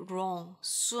completely wrong.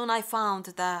 Soon I found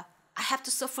that I have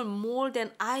to suffer more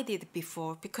than I did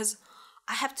before, because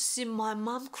I have to see my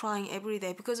mom crying every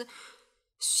day, because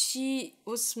she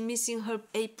was missing her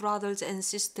 8 brothers and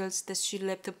sisters that she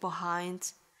left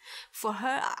behind. For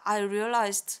her, I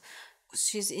realized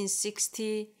she's in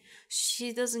 60.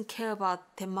 She doesn't care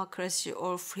about democracy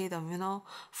or freedom,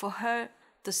 For her,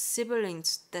 the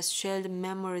siblings that shared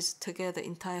memories together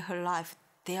entire her life,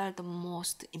 they are the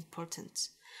most important.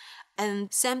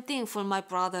 And same thing for my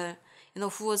brother,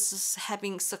 who was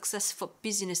having successful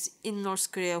business in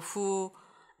North Korea, who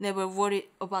never worried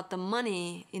about the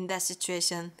money in that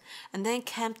situation. And then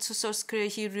came to South Korea,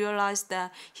 he realized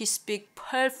that he speak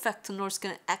perfect North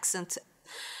Korean accent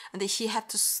and that he had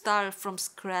to start from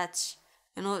scratch.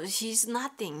 He's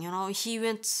nothing, he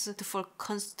went for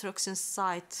construction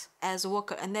site as a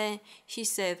worker, and then he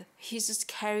said he's just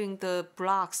carrying the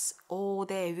blocks all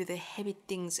day with the heavy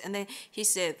things. And then he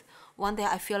said, one day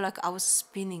I feel like I was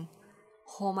spinning.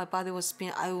 Oh, my body was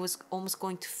spinning. I was almost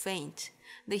going to faint.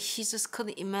 He just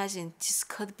couldn't imagine this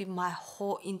could be my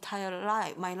whole entire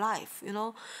life, my life,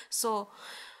 So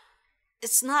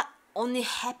it's not only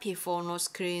happy for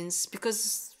North Koreans,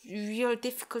 because we are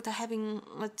difficult having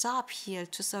a job here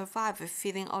to survive,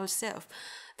 feeding ourselves.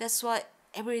 That's why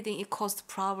everything, it caused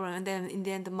problem. And then in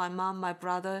the end, my mom, my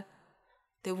brother,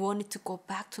 they wanted to go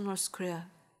back to North Korea.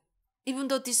 Even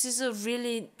though this is a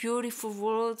really beautiful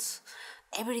world,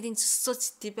 everything's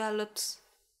such developed,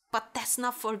 but that's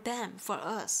not for them, for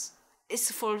us.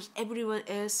 It's for everyone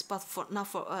else, but not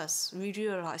for us. We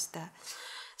realize that.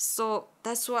 So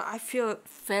that's why I feel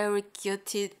very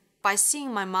guilty. By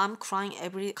seeing my mom crying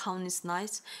every countless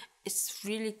nights, it's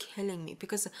really killing me,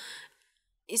 because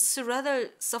it's rather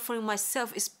suffering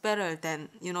myself is better than,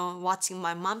 watching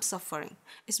my mom suffering.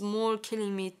 It's more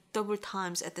killing me double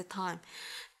times at the time.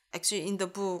 Actually, in the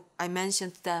book, I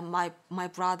mentioned that my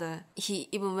brother, he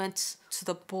even went to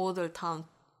the border town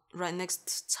right next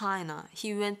to China.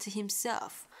 He went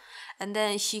himself. And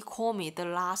then he called me the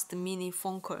last mini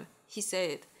phone call. He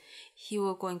said he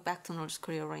was going back to North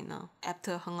Korea right now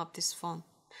after hung up this phone.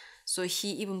 So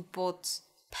he even bought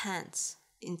pants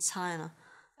in China.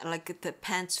 Like the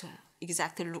pants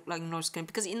exactly look like North Korean.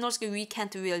 Because in North Korea, we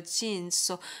can't wear jeans.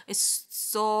 So it's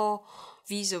so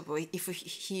visible if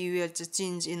he wears the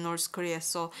jeans in North Korea.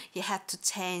 So he had to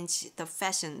change the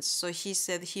fashions. So he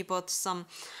said he bought some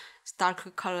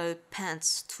darker colored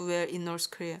pants to wear in North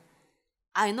Korea.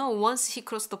 I know once he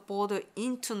crossed the border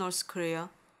into North Korea,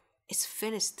 it's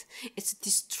finished. It's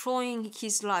destroying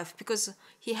his life, because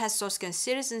he has South Korean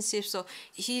citizenship. So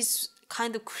he's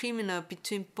kind of criminal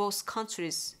between both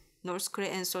countries, North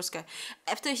Korea and South Korea.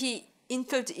 After he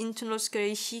entered into North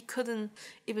Korea, he couldn't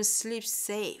even sleep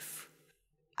safe.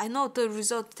 I know the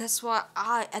result. That's why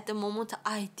at the moment,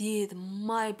 I did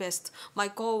my best. My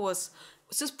goal was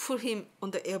just put him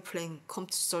on the airplane, come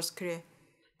to South Korea.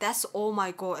 That's all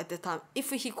my goal at the time.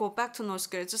 If he go back to North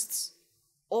Korea, just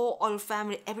all our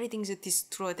family, everything's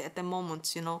destroyed at the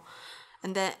moment,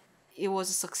 And then it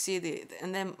was succeeded.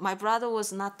 And then my brother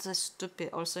was not stupid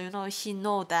also, he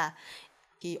know that.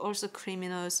 He also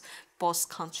criminals, both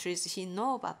countries, he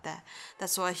know about that.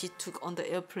 That's why he took on the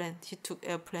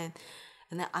airplane.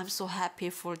 And then I'm so happy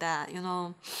for that,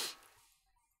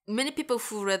 Many people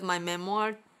who read my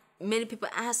memoir, many people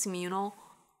ask me,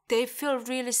 they feel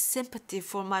really sympathy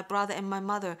for my brother and my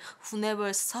mother who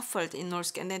never suffered in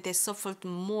North Korea, and then they suffered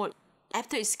more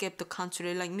after escape the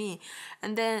country like me.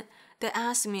 And then they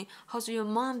ask me, how's your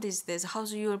mom these days?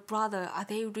 How's your brother? Are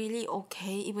they really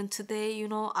okay even today?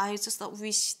 I just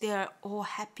wish they're all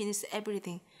happiness,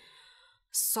 everything.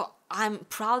 So I'm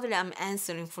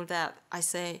answering for that. I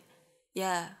say,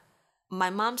 yeah, my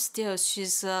mom still,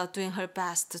 she's doing her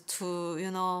best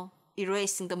to,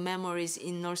 erasing the memories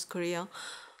in North Korea,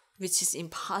 which is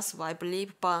impossible, I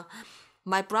believe. But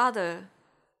my brother,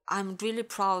 I'm really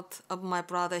proud of my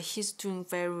brother. He's doing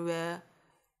very well.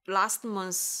 Last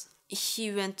month,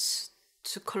 he went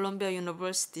to Columbia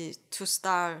University to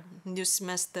start new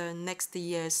semester next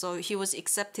year. So he was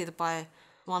accepted by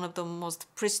one of the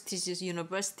most prestigious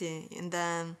university. And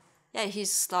then,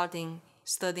 he's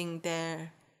studying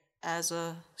there as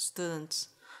a student.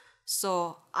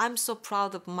 So I'm so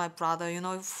proud of my brother,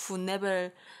 who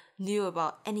never knew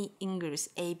about any English,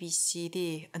 A, B, C,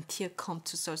 D, until come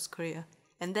to South Korea.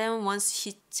 And then once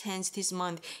he changed his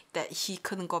mind that he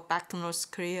couldn't go back to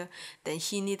North Korea, then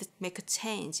he needed to make a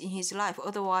change in his life.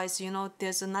 Otherwise,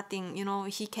 there's nothing,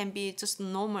 he can be just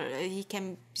normal. He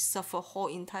can suffer whole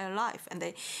entire life. And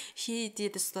then he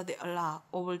did study a lot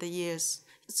over the years.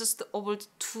 Just over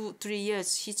 2-3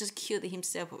 years, he just killed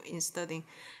himself in studying.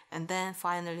 And then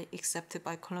finally accepted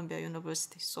by Columbia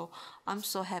University. So I'm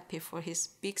so happy for his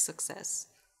big success.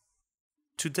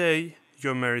 Today,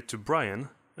 you're married to Brian,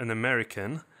 an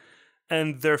American,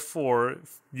 and therefore,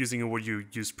 using a word you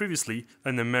used previously,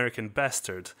 an American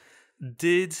bastard.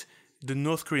 Did the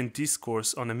North Korean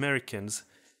discourse on Americans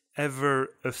ever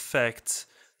affect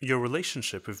your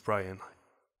relationship with Brian?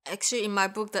 Actually, in my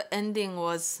book, the ending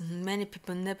was many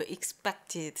people never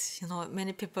expected.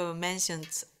 Many people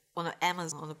mentioned on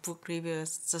Amazon, on the book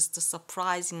reviews, just a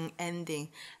surprising ending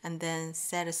and then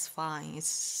satisfying.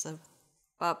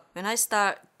 But when I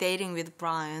start dating with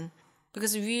Brian,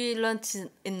 because we learned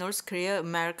in North Korea,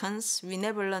 Americans, we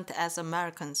never learned as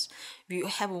Americans. We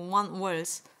have one word,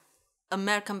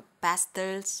 American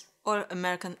bastards or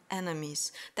American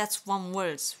enemies. That's one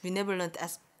word. We never learned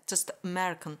as just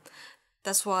American.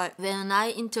 That's why when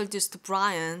I introduced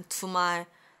Brian to my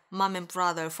mom and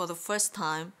brother for the first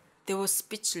time, they were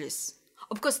speechless.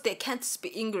 Of course, they can't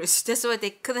speak English. That's why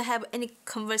they couldn't have any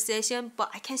conversation.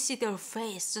 But I can see their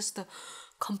face, just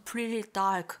completely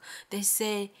dark. They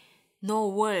say no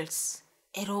words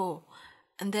at all.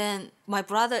 And then my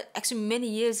brother, actually many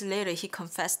years later, he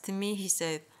confessed to me. He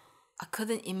said, I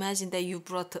couldn't imagine that you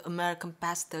brought the American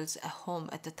bastards at home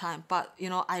at the time. But,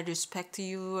 I respect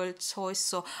your choice,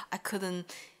 so I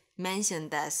couldn't mention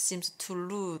that. Seems too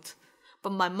rude.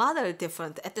 But my mother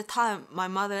different. At the time, my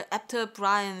mother, after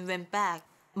Brian went back,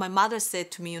 my mother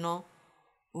said to me,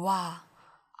 wow,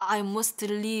 I must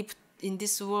live in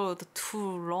this world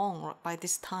too long by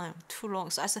this time, too long.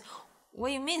 So I said, what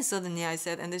do you mean suddenly? I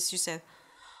said, and then she said,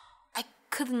 I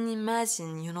couldn't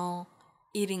imagine,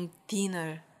 eating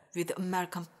dinner with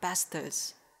American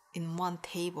bastards in one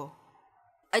table.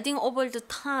 I think over the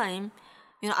time,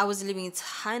 I was living in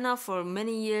China for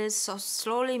many years, so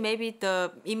slowly maybe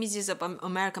the images of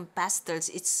American bastards,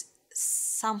 it's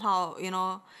somehow, it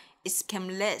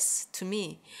became less to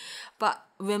me. But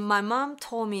when my mom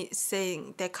told me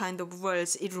saying that kind of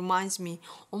words, it reminds me,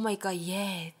 oh my God,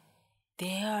 yeah,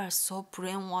 they are so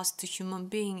brainwashed human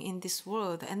being in this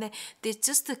world. And they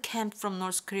just came from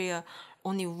North Korea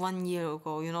only 1 year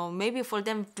ago, maybe for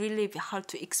them really hard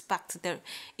to accept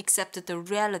the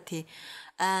reality.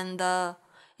 And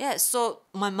so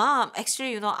my mom,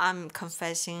 actually, I'm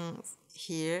confessing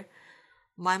here,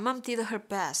 my mom did her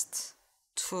best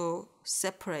to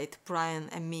separate Brian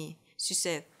and me. She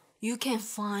said, you can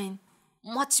find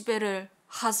much better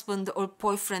husband or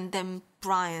boyfriend than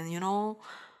Brian,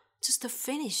 just to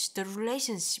finish the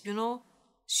relationship,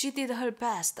 She did her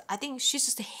best. I think she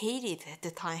just hated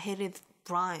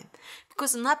Brian.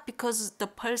 Not because the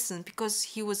person, because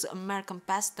he was American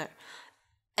bastard.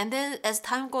 And then as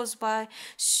time goes by,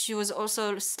 she was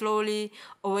also slowly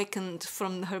awakened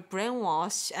from her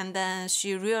brainwash, and then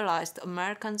she realized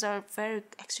Americans are very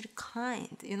actually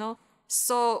kind, you know.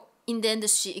 So in the end,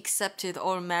 she accepted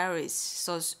our marriage.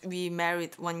 So we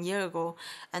married 1 year ago,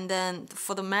 and then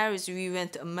for the marriage, we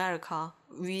went to America.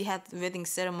 We had wedding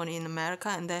ceremony in America,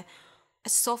 and then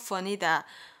it's so funny that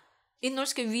in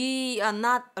North Korea, we are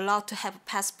not allowed to have a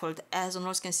passport as a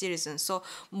North Korean citizen. So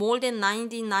more than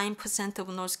 99% of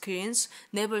North Koreans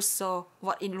never saw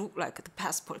what it looked like, the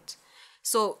passport.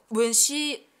 So when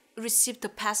she received the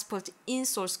passport in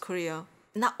South Korea,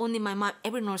 not only my mom,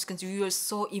 every North Korean, we were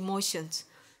so emotional.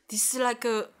 This is like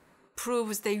a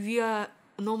proves that we are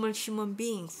a normal human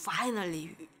being.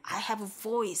 Finally, I have a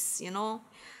voice, you know.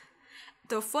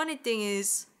 The funny thing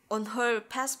is, on her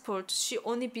passport, she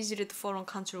only visited foreign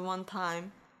country one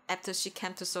time after she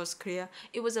came to South Korea.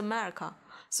 It was America.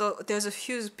 So there's a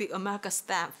huge big America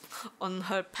stamp on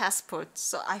her passport.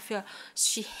 So I feel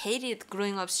she hated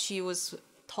growing up. She was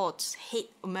taught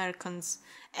hate Americans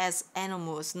as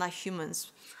animals, not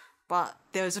humans. But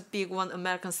there's a big one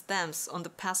American stamps on the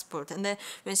passport. And then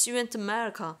when she went to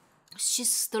America, she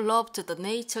just loved the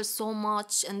nature so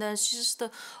much, and then she's just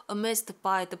amazed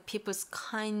by the people's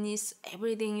kindness,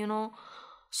 everything, you know.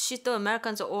 She thought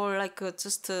Americans are all like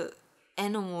just a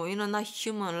animal, you know, not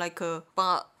human,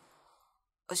 but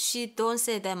she don't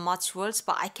say that much words,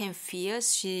 but I can feel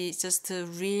she just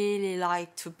really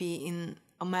like to be in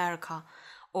America.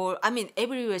 Or, I mean,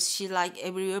 everywhere she like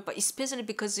everywhere, but especially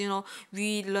because, you know,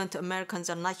 we learned Americans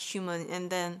are not human, and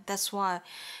then that's why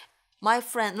my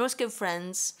friend, North Korean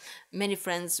friends, many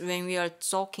friends, when we are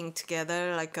talking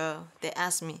together, they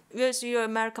ask me, where's your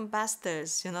American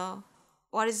bastards, you know?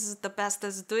 What is the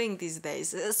bastards doing these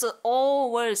days? So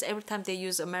all words, every time they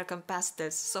use American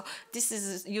bastards. So this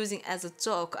is using as a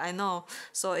joke, I know.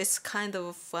 So it's kind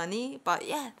of funny, but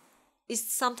yeah. It's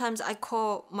sometimes I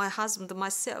call my husband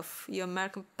myself, you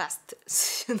American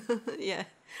bastards, you know? Yeah,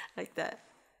 like that.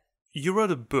 You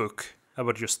wrote a book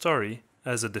about your story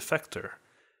as a defector.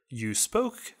 You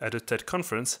spoke at a TED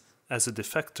conference as a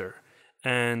defector,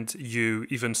 and you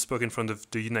even spoke in front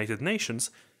of the United Nations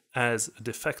as a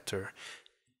defector.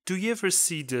 Do you ever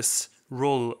see this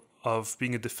role of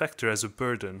being a defector as a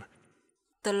burden?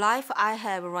 The life I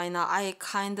have right now,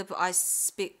 I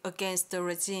speak against the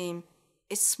regime.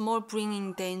 It's more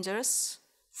bringing dangers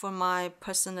for my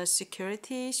personal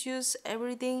security issues,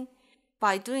 everything.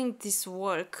 By doing this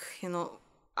work, you know,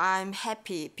 I'm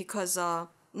happy because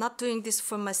not doing this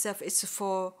for myself, it's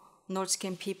for North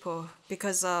Korean people.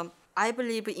 Because I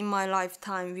believe in my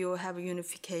lifetime we will have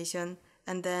unification.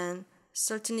 And then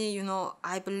certainly, you know,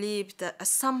 I believe that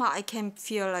somehow I can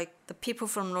feel like the people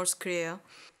from North Korea,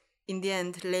 in the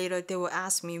end, later they will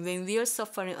ask me, when we are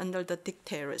suffering under the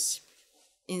dictators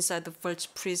inside the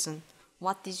first prison,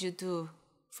 what did you do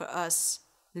for us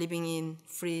living in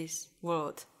free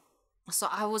world? So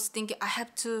I was thinking I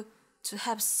have to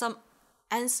have some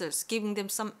answers, giving them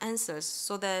some answers,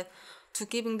 so that to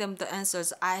giving them the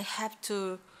answers, I have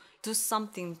to do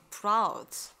something proud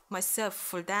myself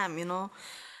for them, you know.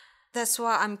 That's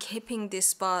why I'm keeping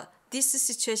this. But this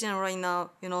situation right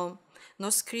now, you know,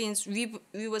 North Koreans,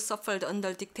 we were suffered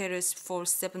under dictators for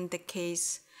 7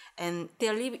 decades, and they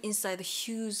live inside a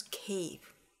huge cave.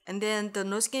 And then the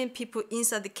North Korean people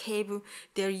inside the cave,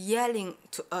 they're yelling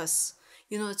to us,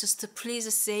 you know, just to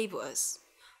please save us.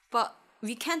 But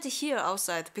we can't hear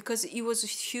outside because it was a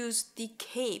huge deep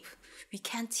cave. We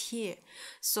can't hear.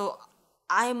 So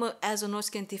as a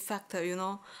North Korean defector, you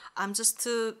know, I'm just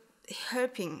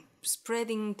helping,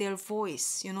 spreading their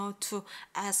voice, you know, to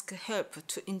ask help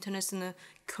to international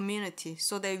community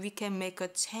so that we can make a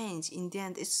change. In the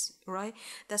end, it's right.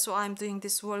 That's why I'm doing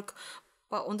this work.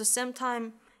 But on the same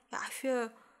time, I feel,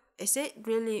 is it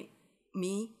really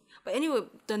me? But anyway,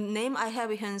 the name I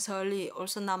have, Hyeonseo Lee,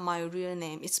 also not my real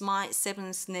name. It's my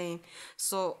 7th name.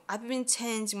 So I've been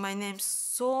changing my name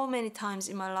so many times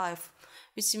in my life,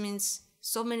 which means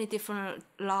so many different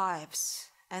lives.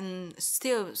 And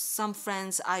still, some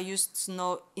friends I used to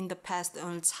know in the past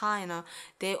in China,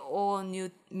 they all knew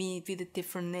me with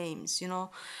different names, you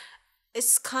know.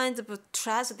 It's kind of a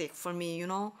tragedy for me, you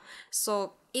know.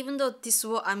 So even though this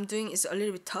work I'm doing is a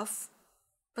little bit tough,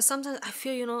 but sometimes I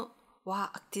feel, you know, wow,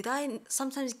 did I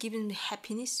sometimes give me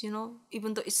happiness, you know,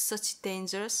 even though it's such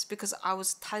dangerous, because I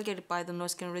was targeted by the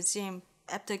North Korean regime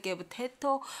after I gave a TED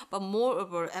talk, but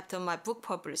moreover after my book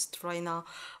published right now.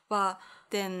 But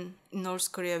then in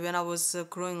North Korea, when I was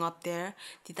growing up there,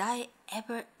 did I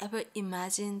ever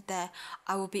imagine that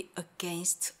I would be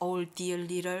against our dear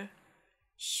leader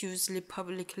hugely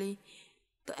publicly?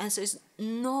 The answer is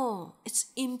no, it's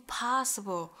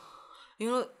impossible.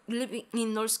 living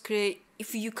in North Korea,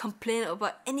 if you complain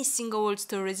about any single word to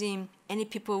the regime, any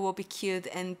people will be killed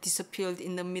and disappeared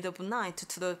in the middle of the night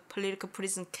to the political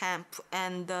prison camp.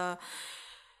 And,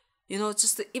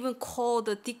 just to even call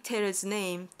the dictator's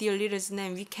name, their leader's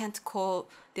name, we can't call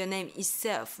their name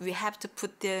itself. We have to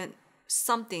put their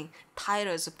something,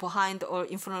 titles behind or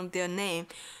in front of their name.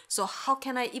 So how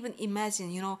can I even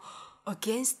imagine,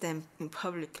 against them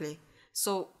publicly?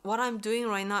 So what I'm doing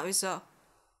right now is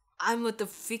I'm the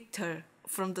victor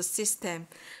from the system.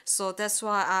 So that's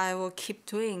why I will keep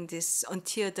doing this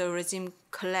until the regime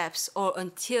collapse or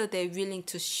until they're willing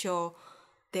to show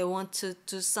they want to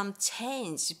do some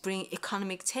change, bring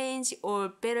economic change or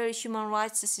better human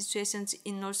rights situations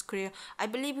in North Korea. I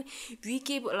believe we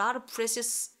give a lot of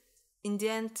precious. In the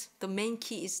end, the main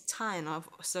key is China,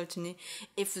 certainly.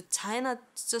 If China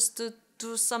just to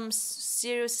do some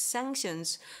serious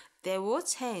sanctions, they will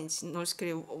change North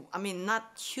Korea. I mean,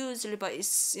 not hugely, but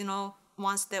it's,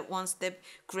 one step,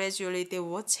 gradually they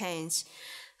will change.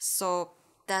 So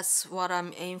that's what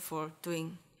I'm aiming for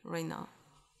doing right now.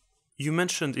 You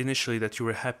mentioned initially that you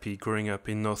were happy growing up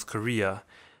in North Korea.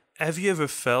 Have you ever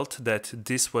felt that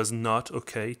this was not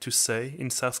okay to say in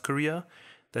South Korea?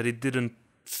 That it didn't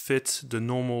fit the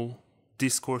normal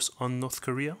discourse on North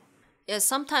Korea? Yeah,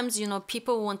 sometimes,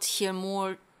 people want to hear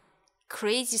more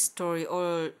crazy story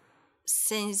or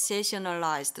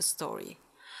sensationalized story.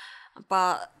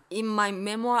 But in my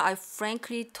memoir, I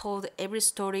frankly told every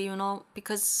story,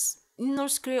 because in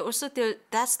North Korea also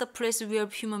that's the place where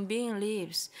human being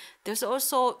lives. There's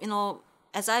also,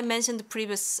 as I mentioned in the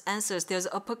previous answers, there's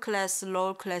upper class,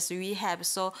 lower class we have.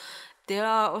 So there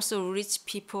are also rich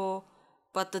people,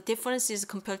 but the difference is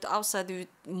compared to outside,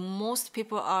 most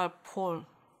people are poor.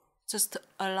 Just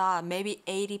a lot, maybe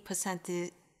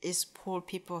 80% is poor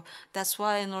people. That's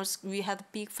why we had a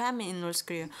big famine in North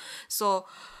Korea. So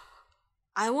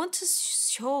I want to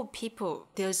show people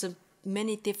there's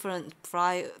many different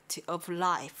variety of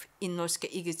life in North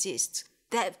Korea exists.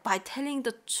 That by telling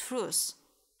the truth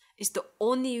is the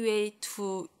only way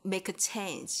to make a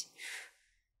change.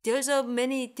 There's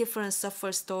many different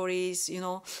suffer stories,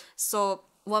 So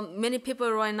what many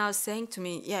people right now saying to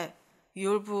me, yeah,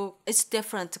 your book is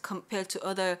different compared to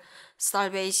other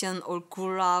starvation or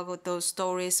gulag or those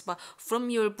stories. But from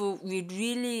your book, we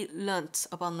really learned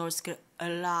about North Korea a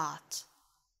lot.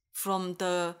 From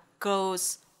the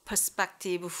girls'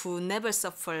 perspective who never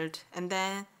suffered. And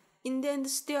then in the end,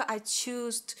 still I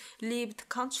choose to leave the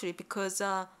country because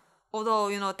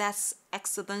although, that's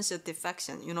accidental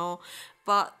defection,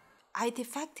 but I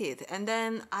defected and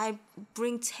then I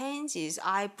bring changes.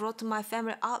 I brought my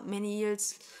family up many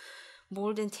years,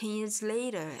 more than 10 years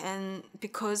later. And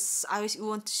because I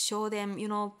want to show them,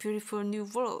 beautiful new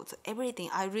world, everything,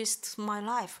 I risked my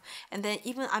life. And then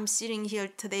even I'm sitting here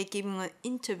today giving an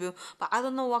interview, but I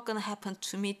don't know what's going to happen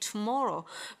to me tomorrow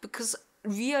because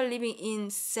we are living in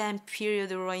same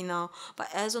period right now. But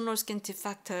as a North Korean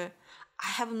defector, I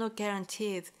have no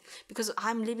guarantee because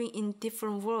I'm living in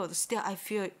different world. Still, I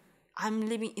feel I'm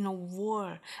living in a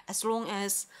war as long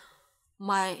as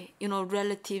my,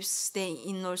 relatives stay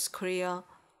in North Korea,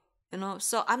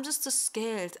 So I'm just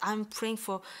scared. I'm praying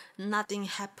for nothing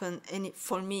happen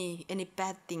for me, any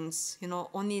bad things,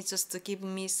 only just to give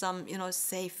me some,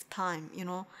 safe time,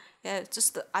 Yeah,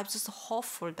 I just hope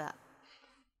for that.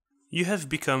 You have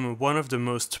become one of the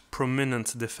most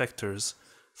prominent defectors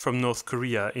from North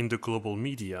Korea in the global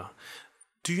media.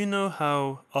 Do you know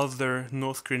how other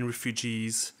North Korean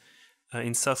refugees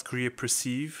in South Korea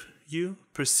perceive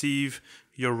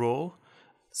your role?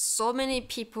 So many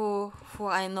people who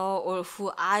I know or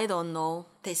who I don't know,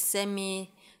 they send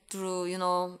me through,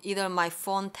 either my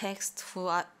phone text who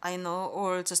I know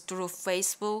or just through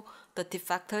Facebook, the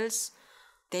defectors.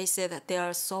 They say that they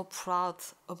are so proud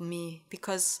of me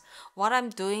because what I'm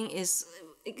doing is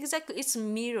exactly, it's a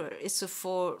mirror. It's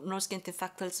for North Korean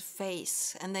defectors'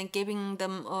 face and then giving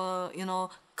them,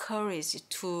 courage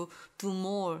to do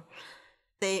more.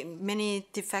 Many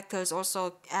defectors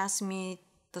also ask me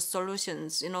the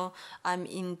solutions, I'm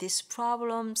in this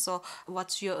problem, so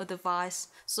what's your advice?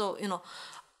 So,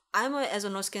 as a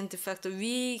North Korean defector,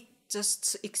 we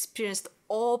just experienced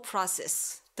all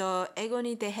process. The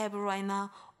agony they have right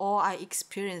now, all I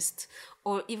experienced,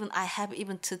 or even I have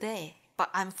even today, but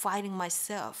I'm fighting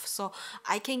myself. So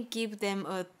I can give them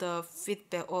the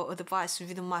feedback or advice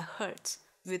with my heart,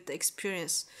 with the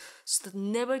experience. So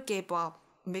never give up.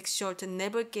 Make sure to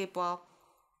never give up.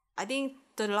 I think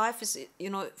the life is,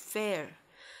 fair.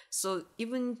 So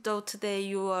even though today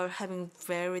you are having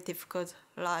very difficult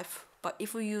life, but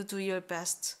if you do your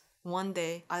best, one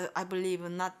day, I believe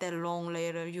not that long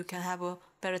later, you can have a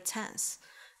better chance.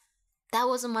 that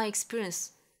wasn't my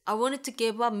experience. I wanted to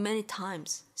give up many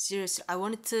times. Seriously, I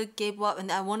wanted to give up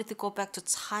and I wanted to go back to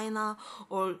China,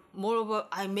 or moreover,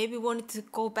 I maybe wanted to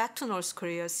go back to North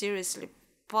Korea, seriously.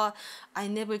 But I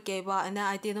never gave up, and then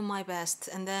I did my best.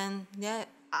 And then, yeah,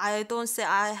 I don't say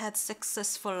I had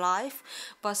successful life,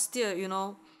 but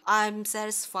still, I'm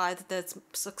satisfied that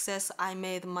success I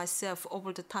made myself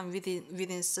over the time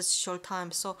within such short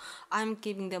time. So I'm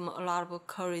giving them a lot of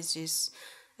courages.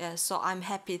 Yeah, so I'm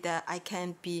happy that I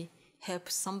can help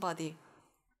somebody.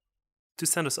 To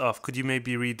send us off, could you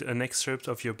maybe read an excerpt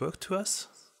of your book to us?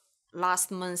 Last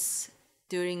month,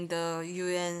 during the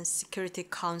UN Security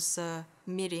Council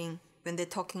meeting, when they're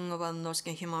talking about North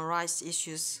Korean human rights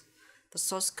issues, the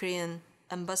South Korean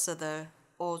ambassador,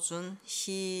 Oh-jun,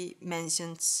 he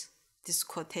mentions this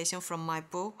quotation from my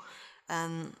book.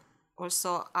 And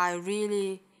also, I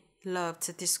really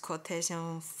loved this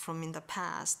quotation from in the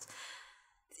past.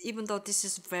 Even though this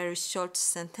is a very short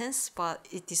sentence, but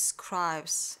it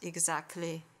describes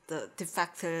exactly the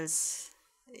defectors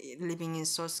living in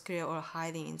South Korea or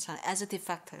hiding in China as a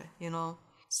defector,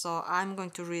 So I'm going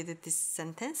to read this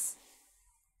sentence.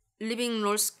 Living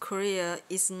North Korea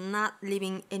is not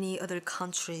living any other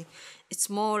country. It's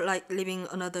more like living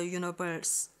another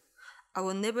universe. I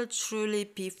will never truly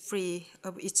be free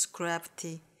of its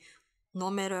gravity, no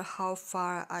matter how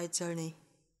far I journey.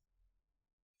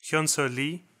 Hyeonseo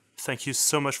Lee, thank you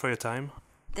so much for your time.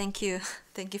 Thank you.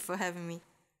 Thank you for having me.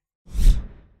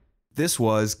 This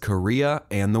was Korea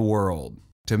and the World.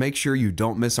 To make sure you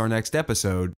don't miss our next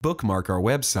episode, bookmark our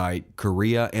website,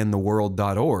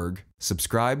 koreaandtheworld.org,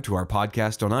 subscribe to our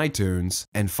podcast on iTunes,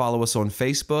 and follow us on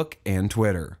Facebook and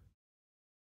Twitter.